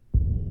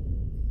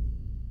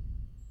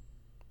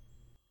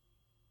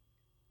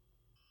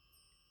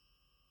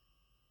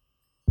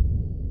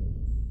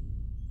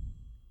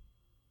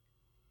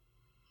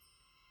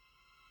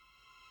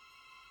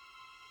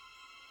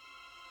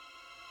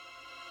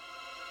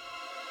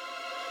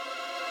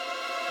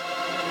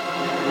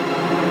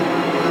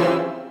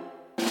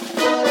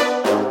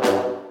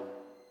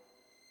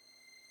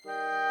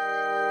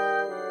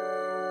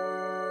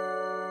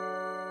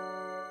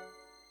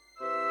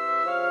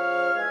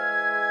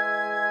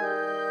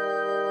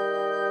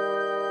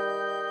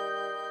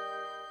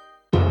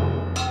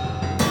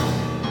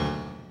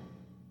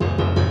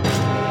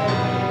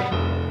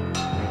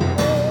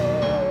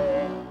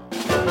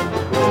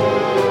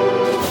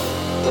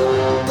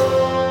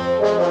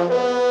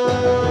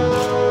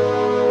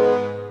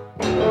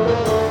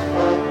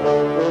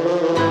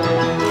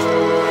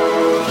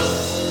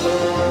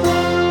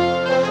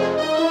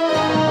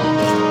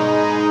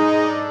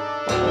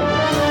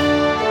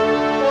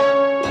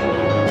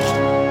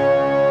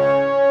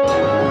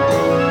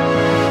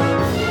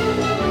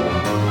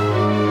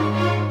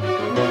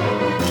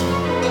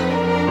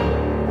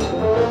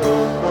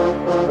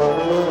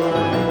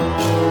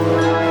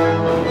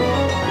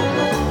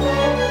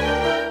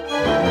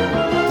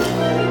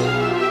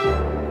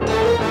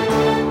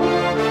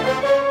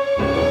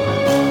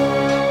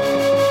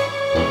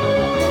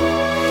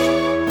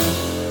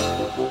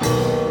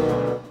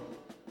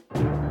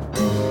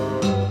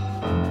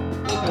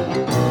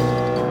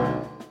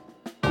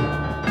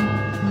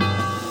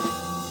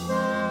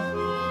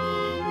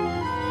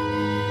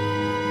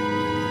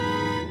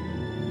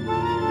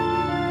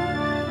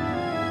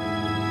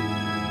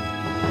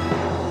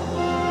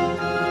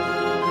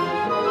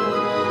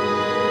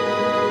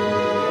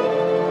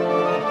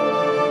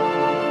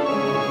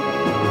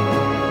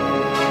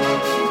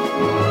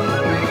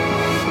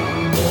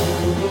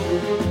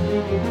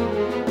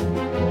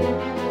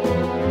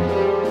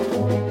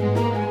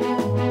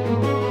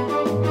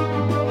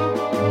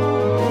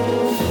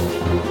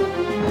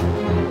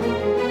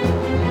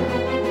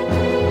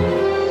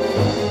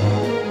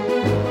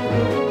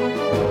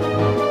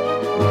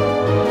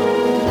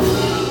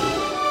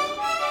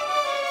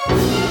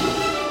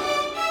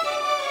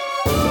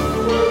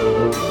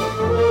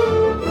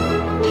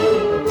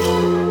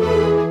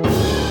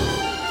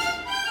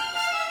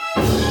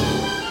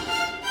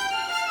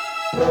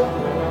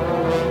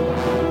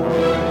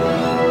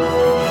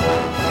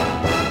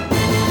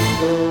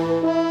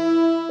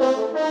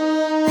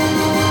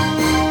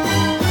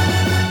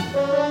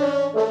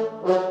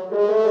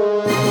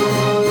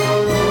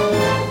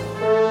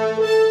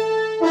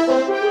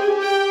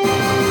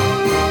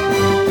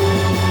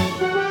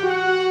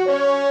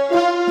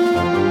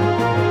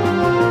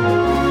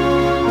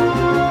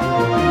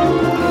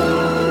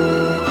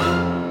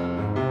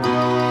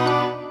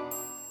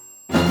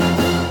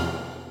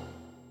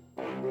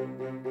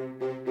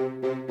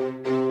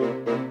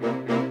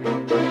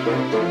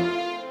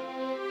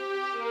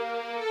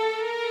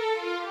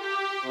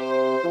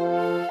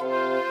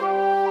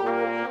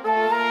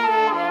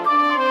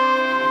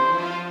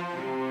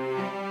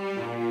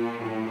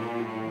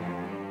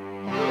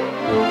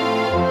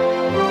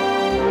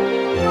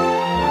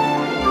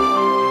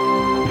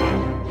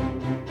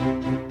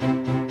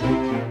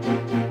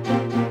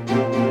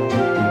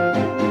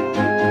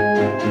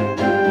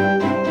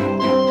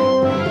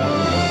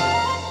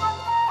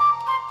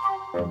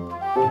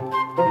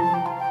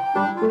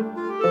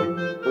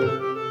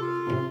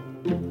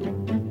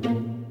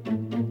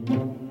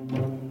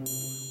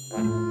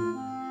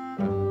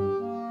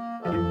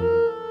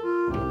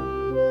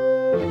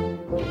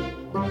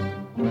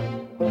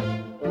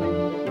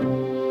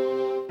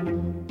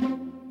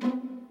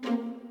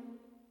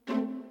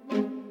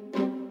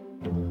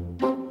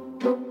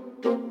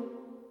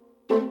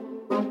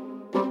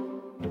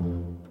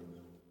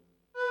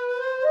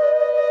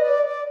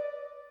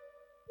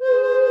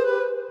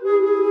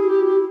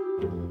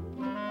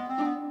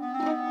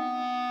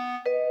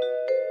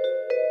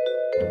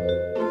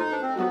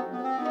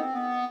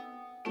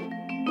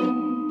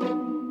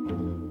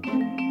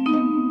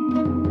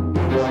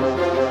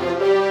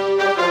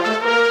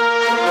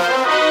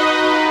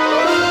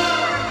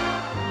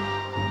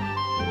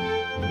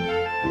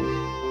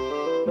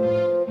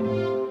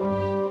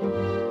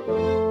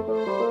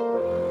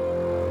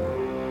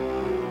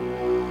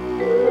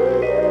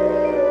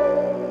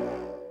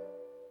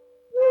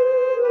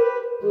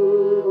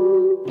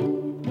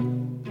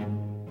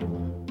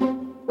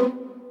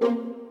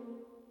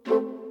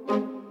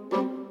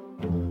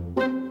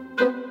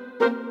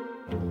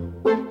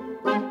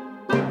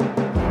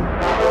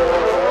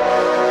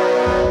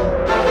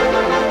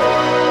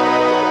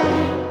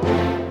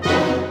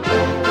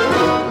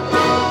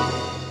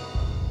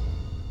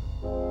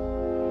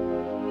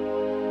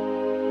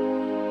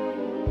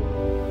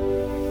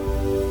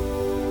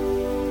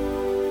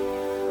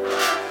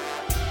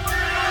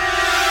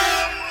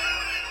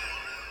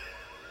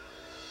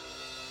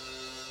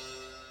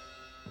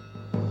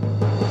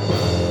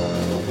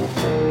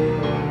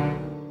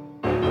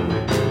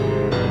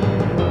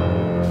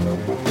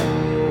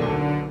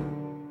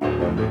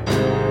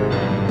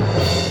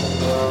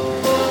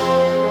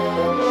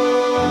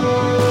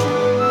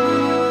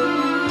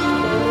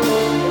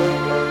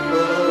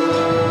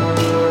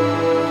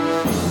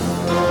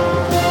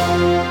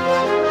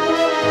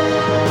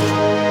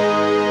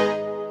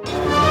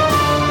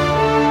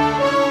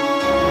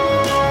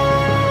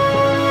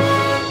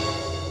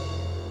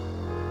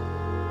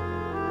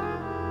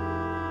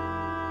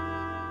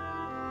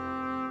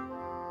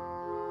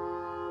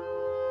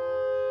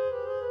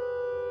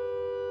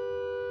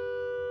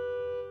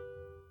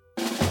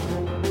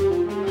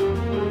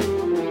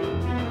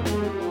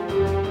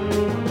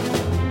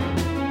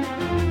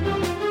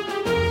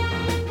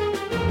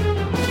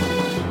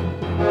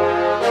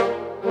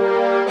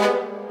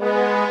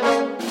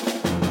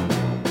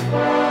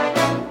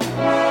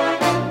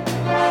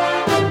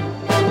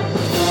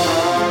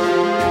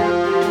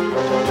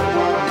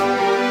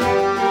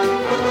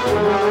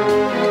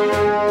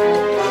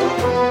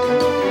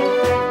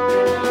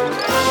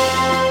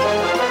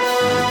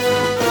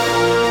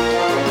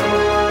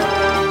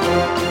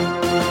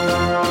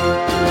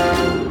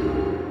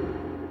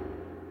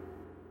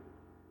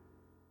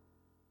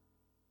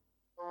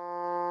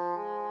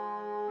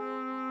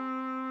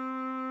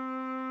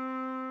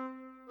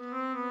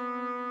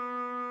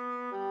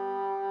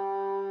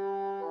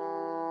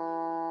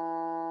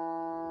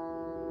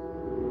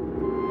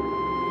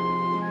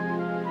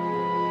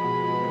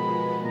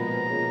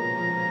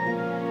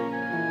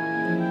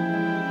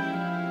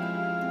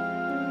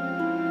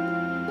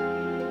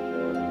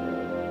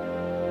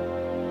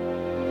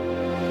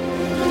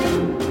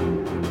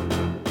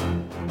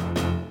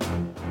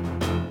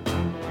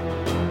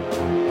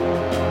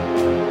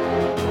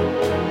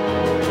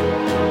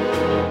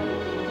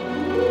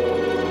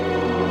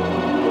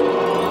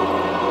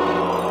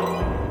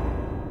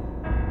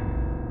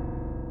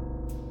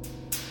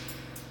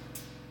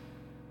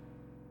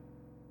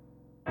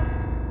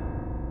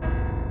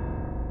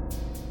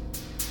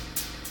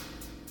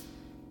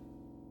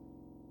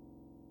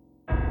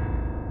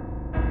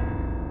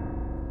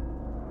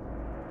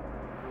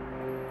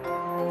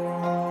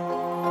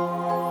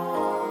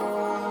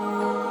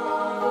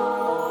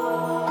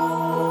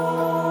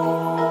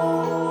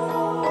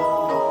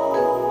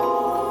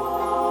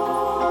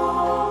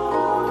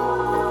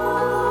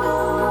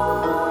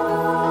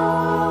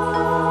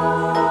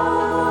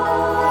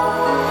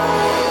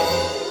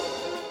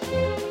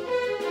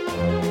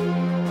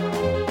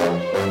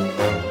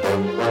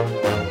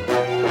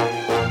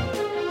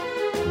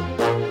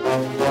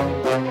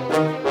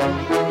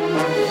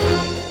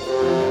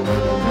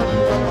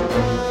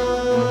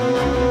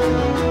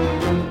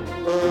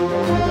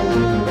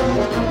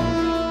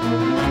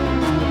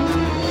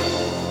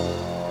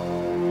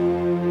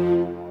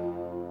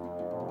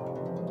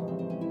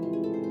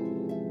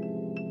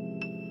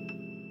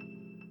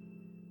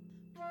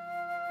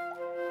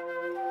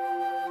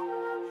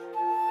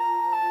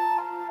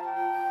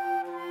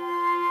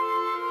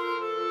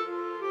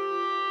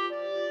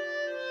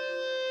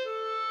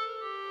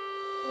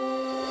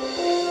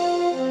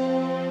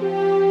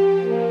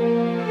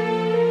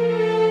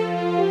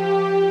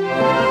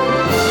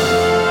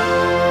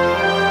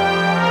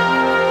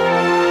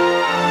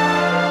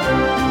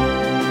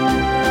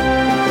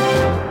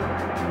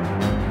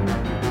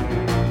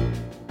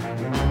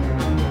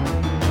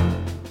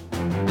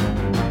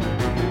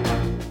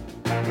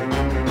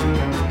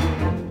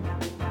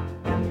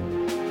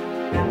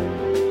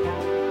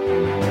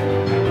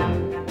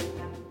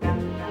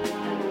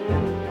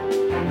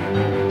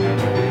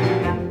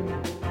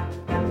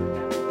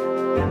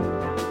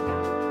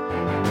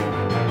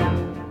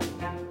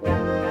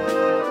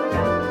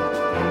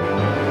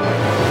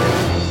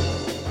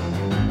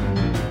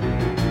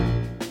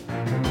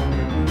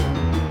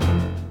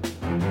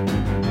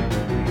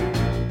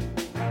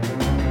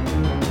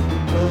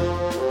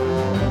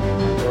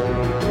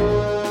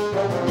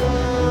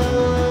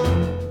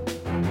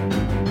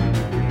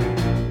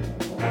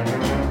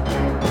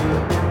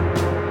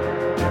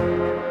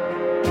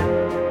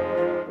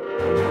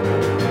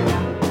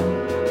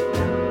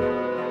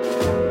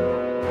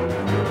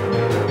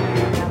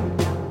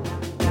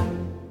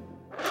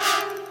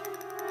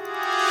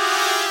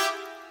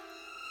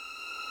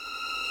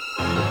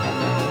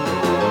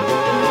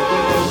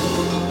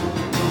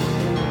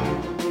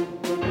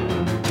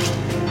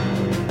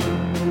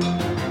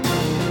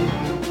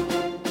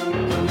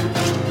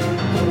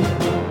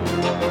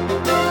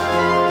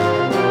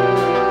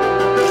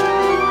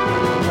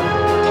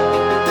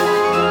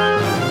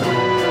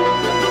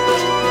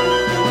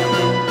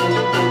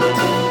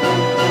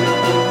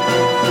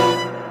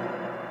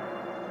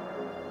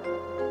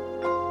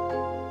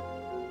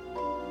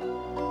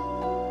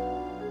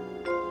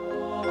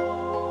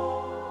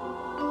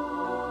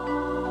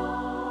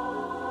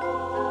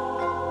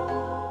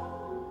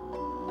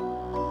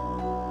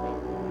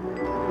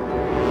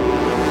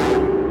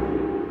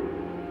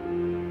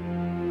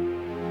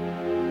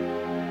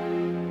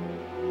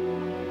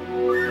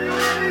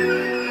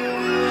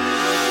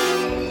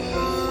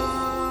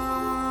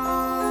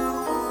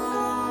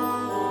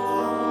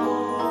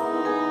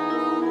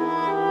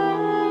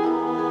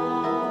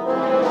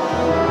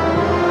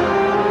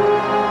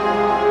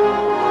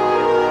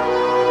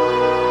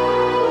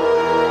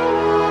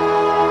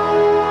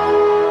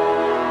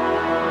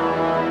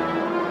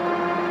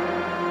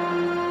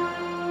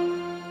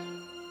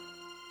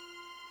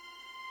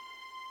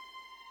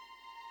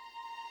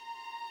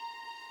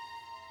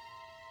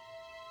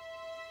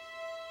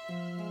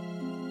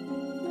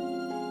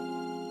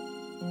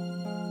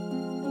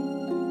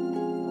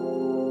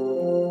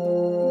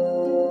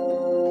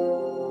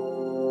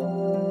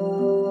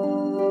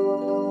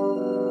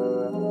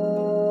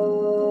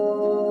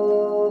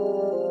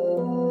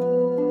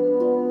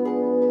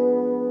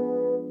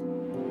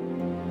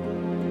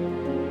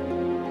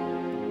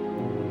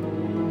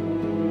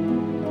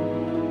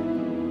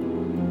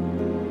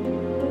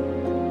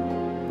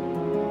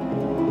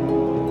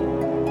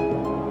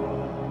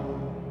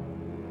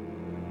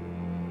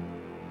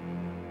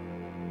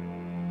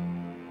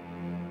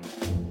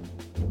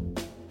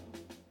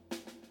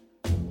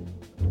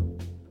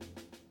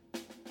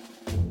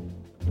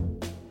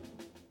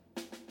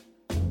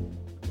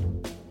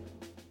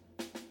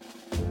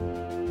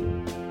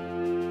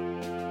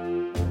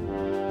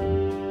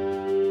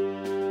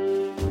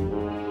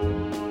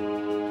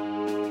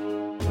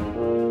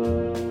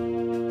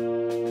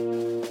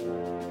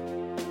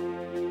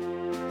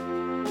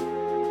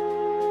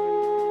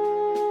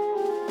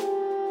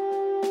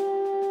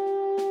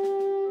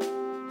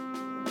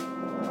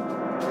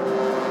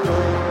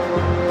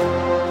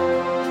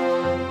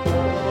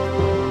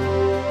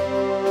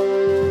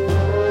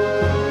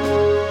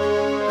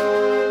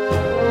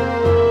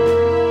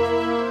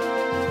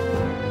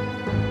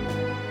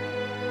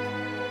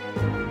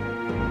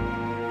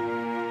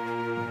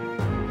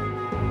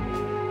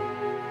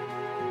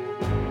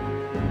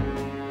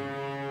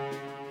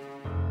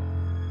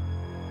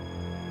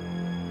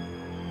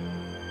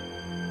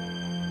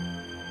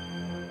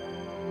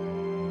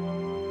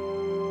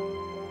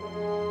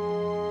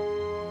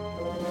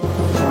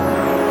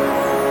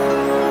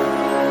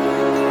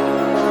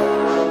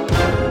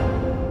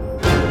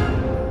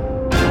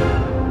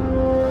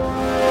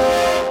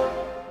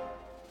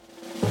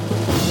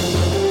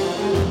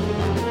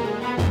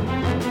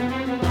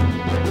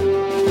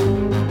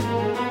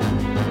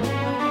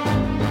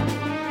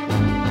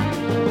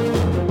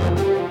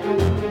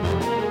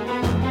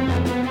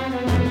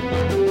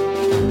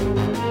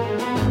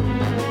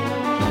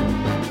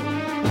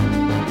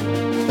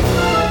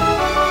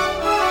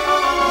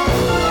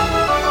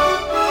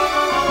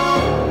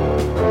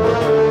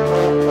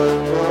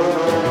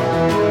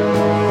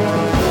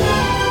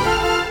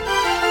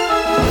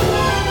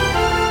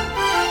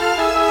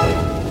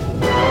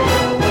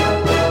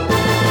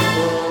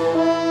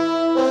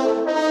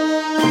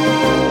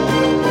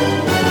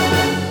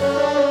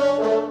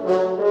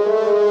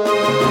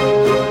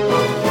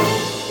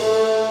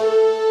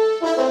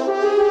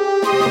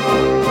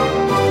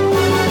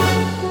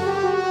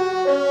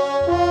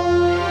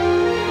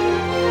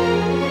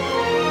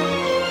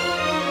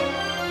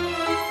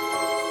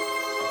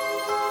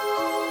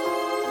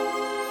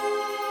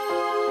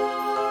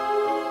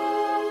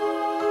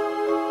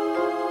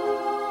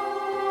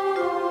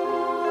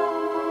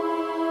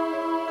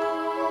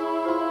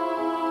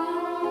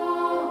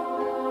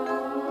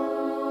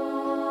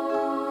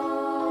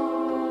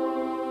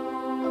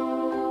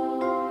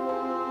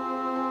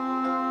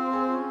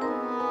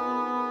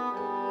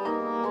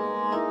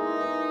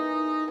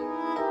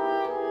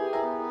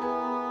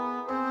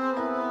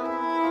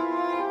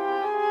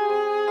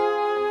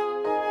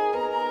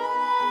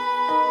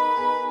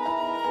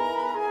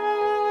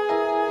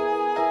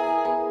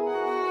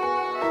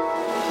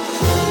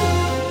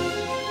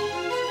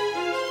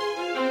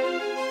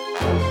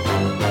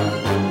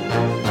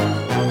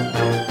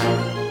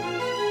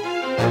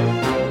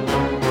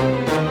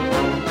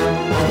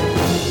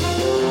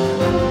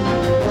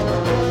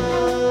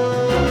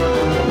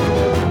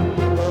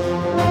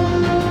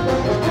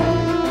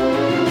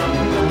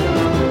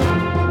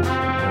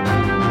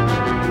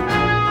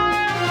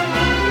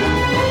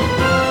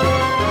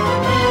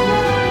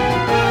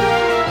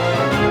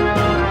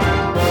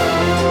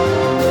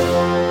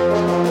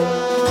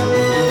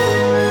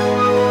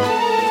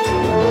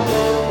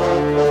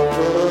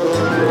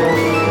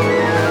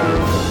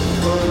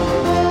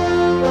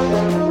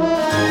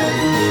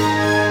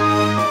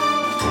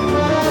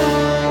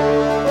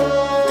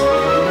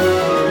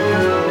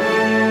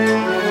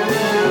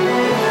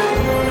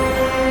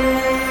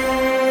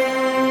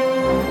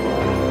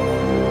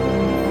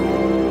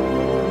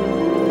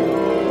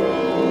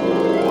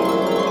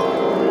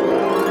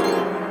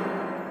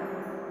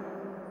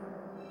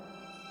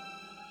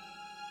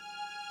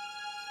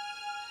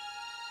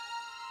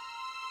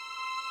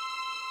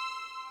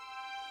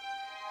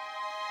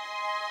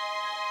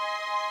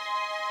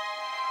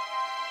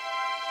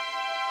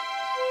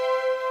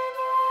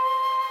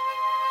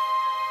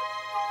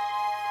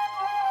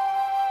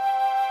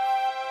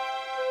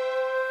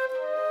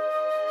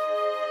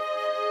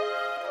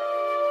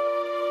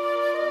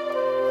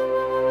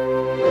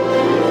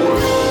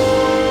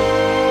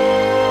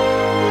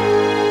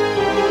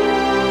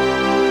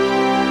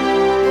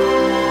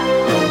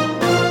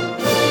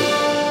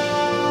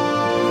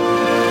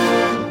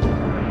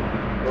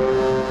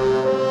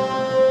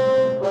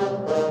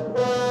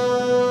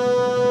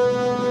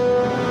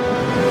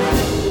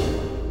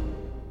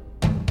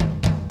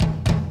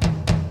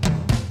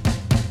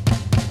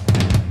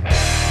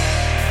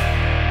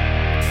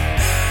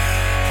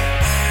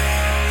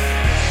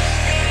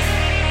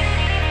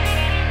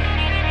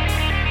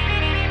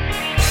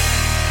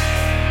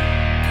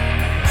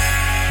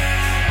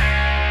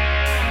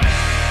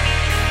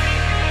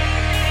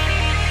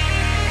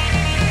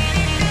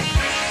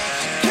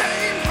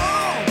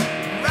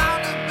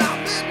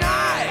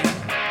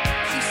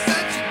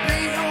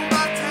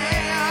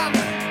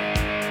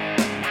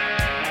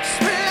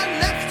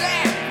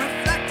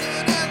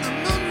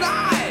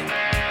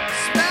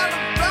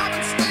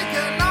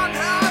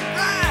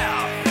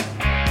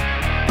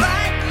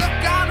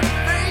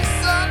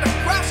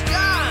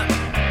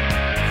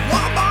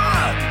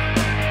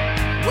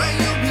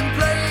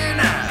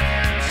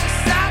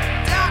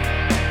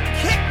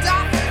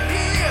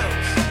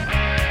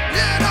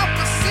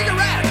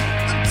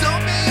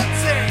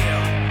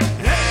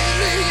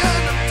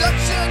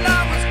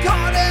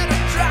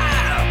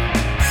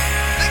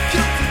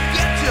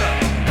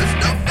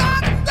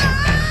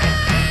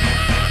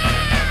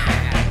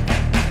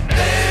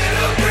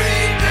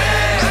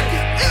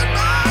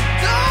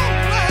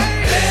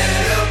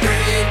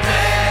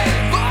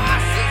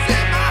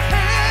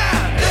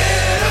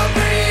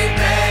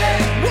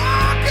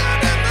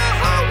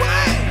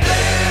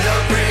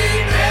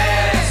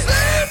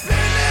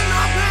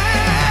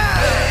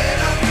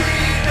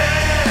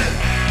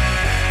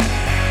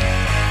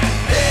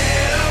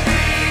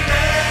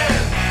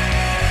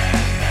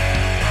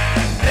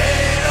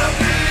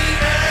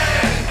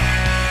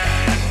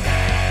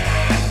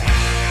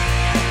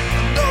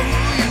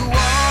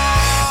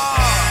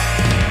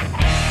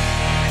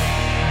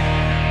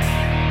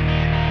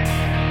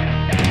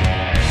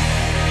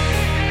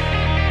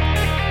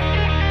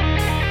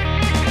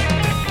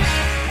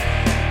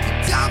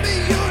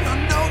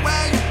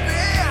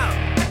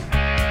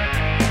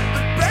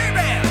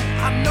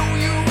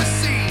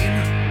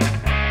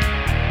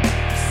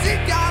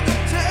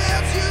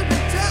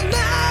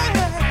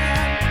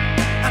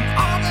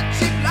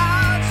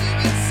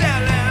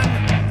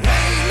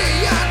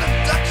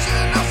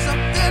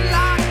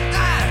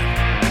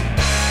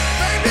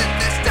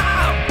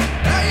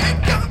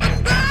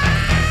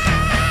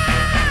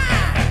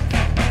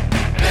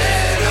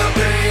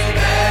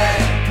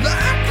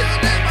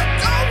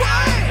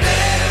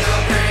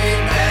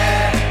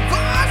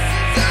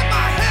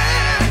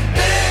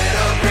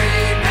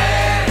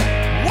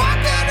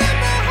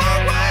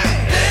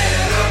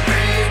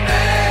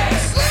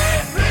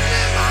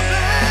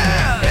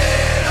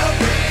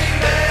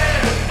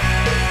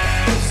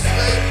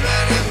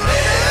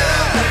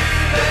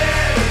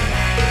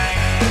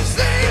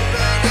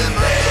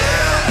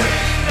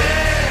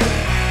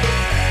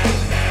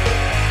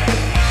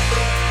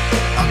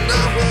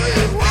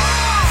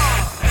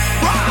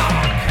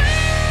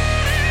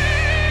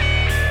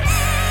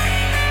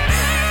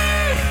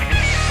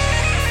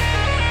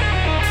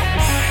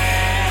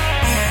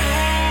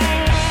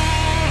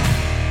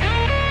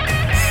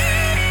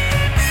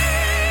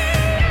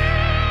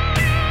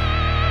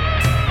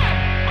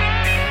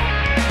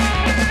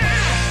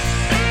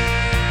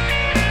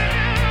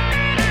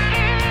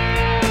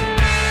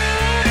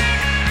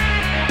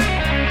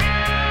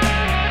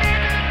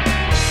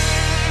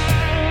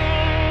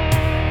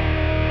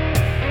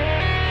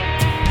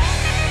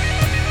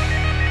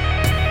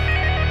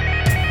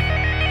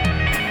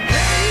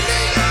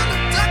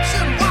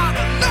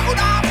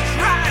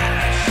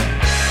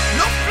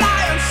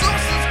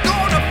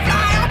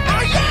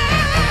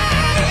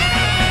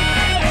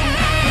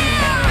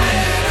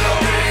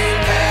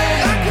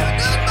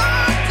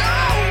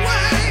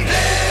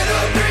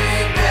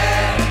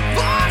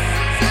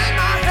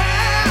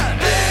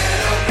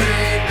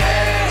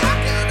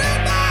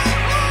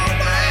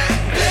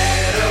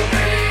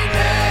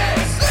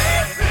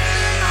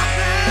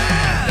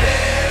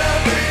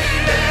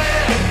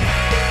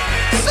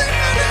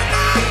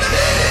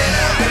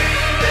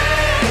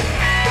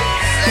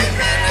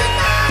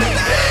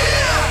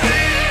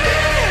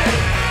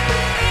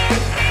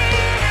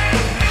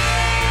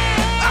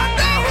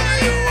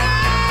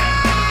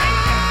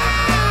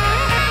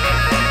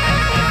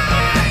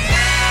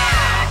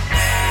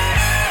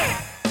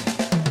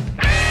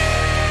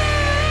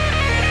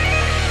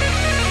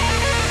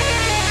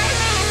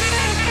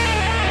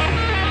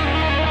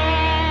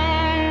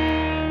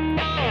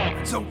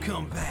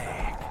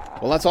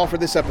 Well, that's all for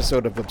this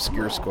episode of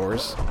Obscure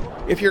Scores.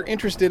 If you're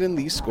interested in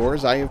these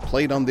scores I have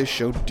played on this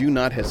show, do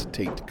not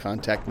hesitate to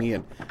contact me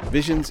at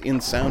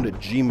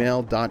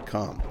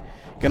visionsinsound@gmail.com.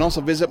 You can also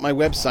visit my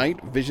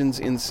website,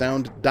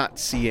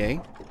 visionsinsound.ca.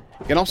 You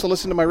can also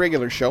listen to my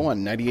regular show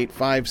on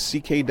 98.5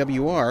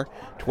 CKWR,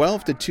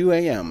 12 to 2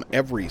 a.m.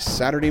 every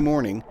Saturday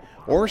morning,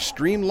 or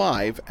stream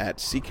live at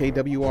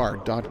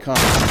ckwr.com.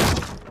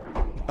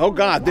 Oh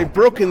God, they've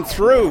broken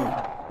through!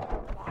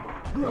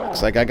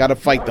 Looks like I gotta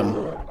fight them.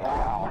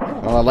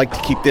 Well, I like to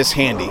keep this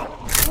handy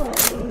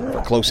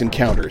for close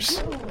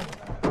encounters.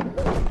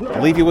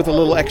 I'll leave you with a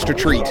little extra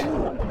treat.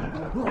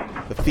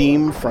 The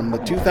theme from the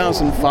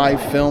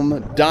 2005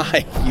 film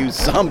Die, You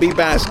Zombie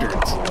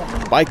Bastards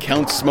by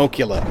Count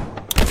Smokula.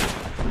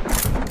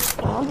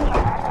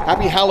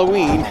 Happy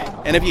Halloween,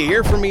 and if you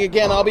hear from me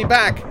again, I'll be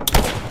back.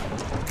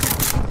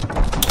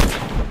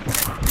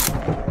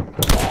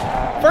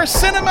 For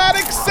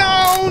Cinematic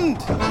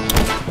Sound!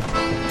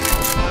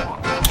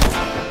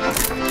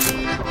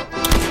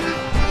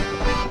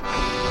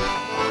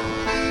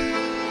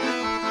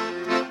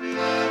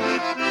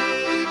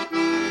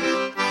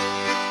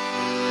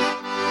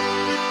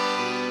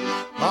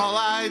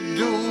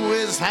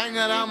 Hanging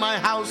around my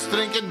house,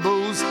 drinking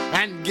booze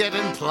and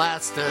getting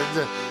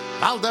plastered.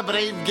 All the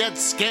brave get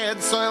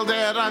scared, soiled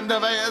their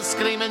underwear,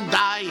 screaming,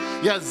 die,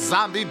 you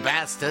zombie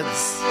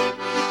bastards.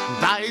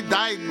 Die,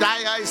 die,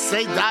 die, I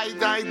say die,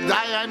 die,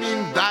 die, I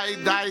mean die,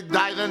 die,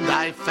 die, then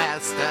die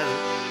faster.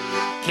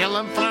 Kill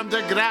 'em from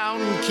the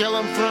ground, kill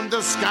 'em from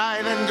the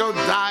sky, then go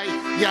die,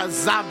 you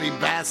zombie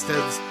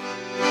bastards.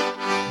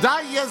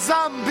 Die, you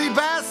zombie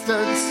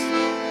bastards.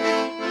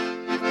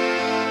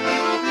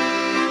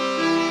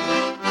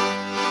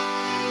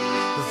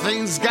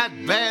 Things got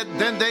bad,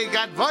 then they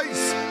got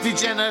voice.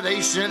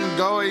 Degeneration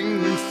going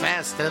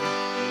faster.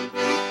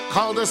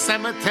 Call the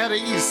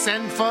cemetery,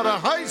 send for a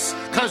hearse,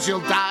 'cause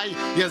you'll die,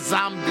 you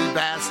zombie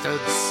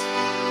bastards.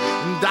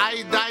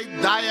 Die, die,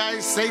 die, I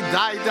say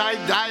die, die,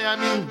 die, I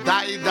mean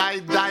die, die,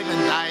 die,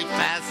 then die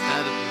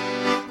faster.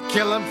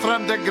 Kill 'em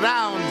from the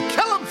ground,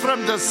 kill 'em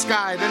from the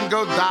sky, then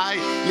go die,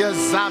 you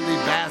zombie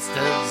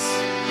bastards.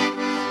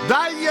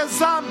 Die, you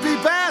zombie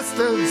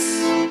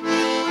bastards.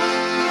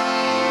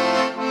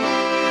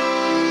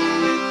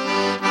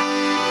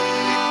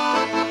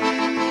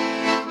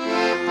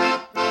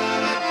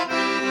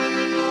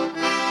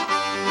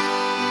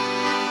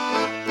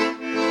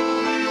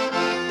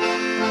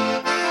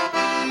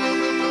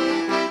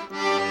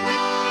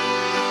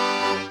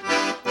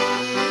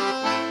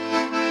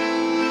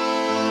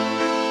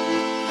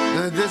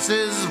 This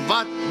is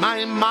what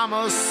my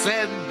mama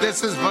said.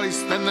 This is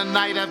voiced in the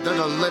night after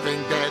the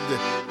living dead.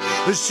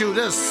 Shoot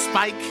a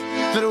spike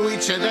through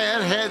each of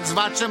their heads,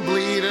 watch them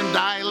bleed and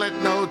die, let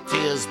no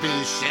tears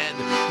be shed.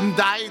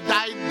 Die,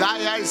 die,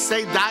 die, I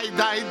say die,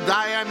 die,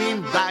 die, I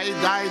mean die,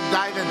 die,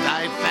 die, then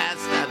die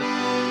faster.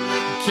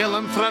 Kill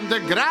 'em from the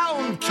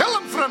ground, kill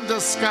 'em from the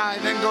sky,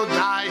 then go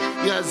die,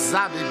 you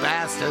zombie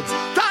bastards.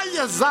 Die,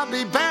 you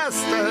zombie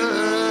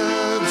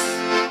bastards.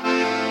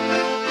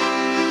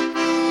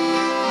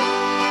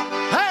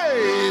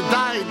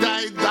 Die,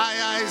 die, die,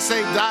 I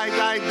say die,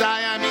 die,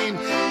 die, I mean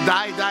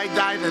die, die,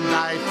 die, then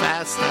die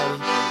faster.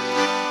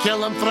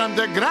 Kill 'em from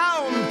the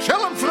ground,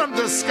 kill 'em from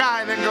the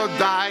sky, then go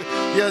die,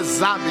 you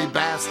zombie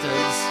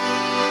bastards.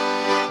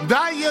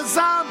 Die, you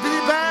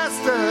zombie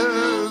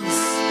bastards.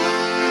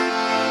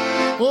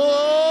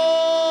 Whoa.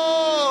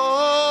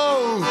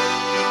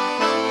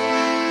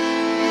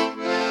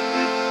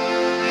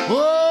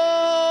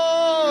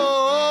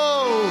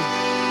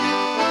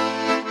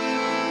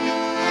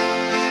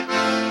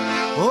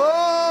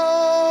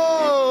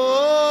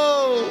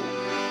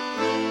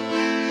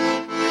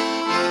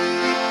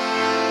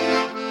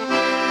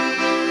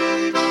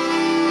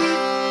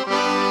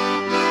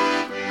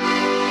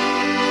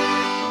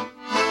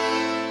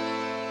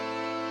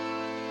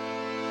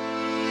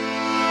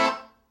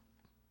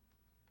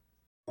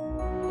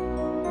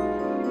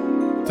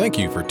 Thank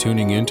you for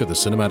tuning in to the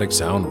Cinematic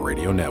Sound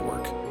Radio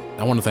Network.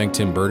 I want to thank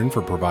Tim Burton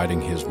for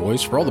providing his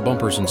voice for all the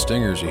bumpers and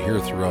stingers you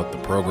hear throughout the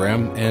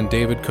program, and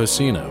David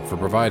Cosina for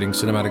providing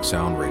Cinematic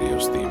Sound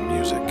Radio's theme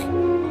music.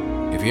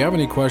 If you have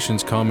any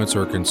questions, comments,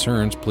 or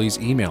concerns, please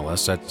email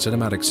us at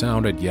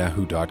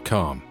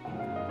cinematicsound@yahoo.com.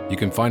 You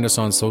can find us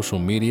on social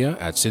media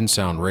at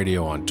CinSound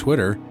Radio on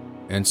Twitter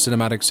and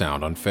Cinematic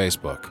Sound on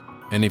Facebook.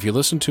 And if you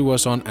listen to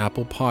us on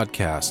Apple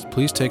Podcasts,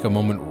 please take a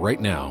moment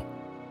right now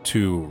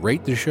to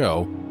rate the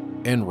show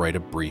and write a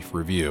brief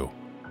review.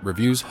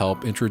 Reviews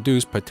help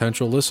introduce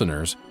potential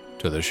listeners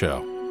to the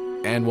show.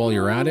 And while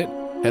you're at it,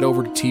 head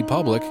over to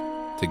TeePublic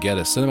to get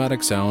a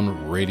Cinematic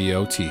Sound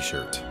Radio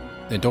t-shirt.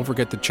 And don't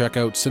forget to check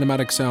out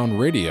Cinematic Sound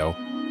Radio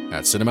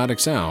at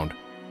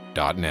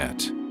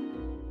cinematicsound.net.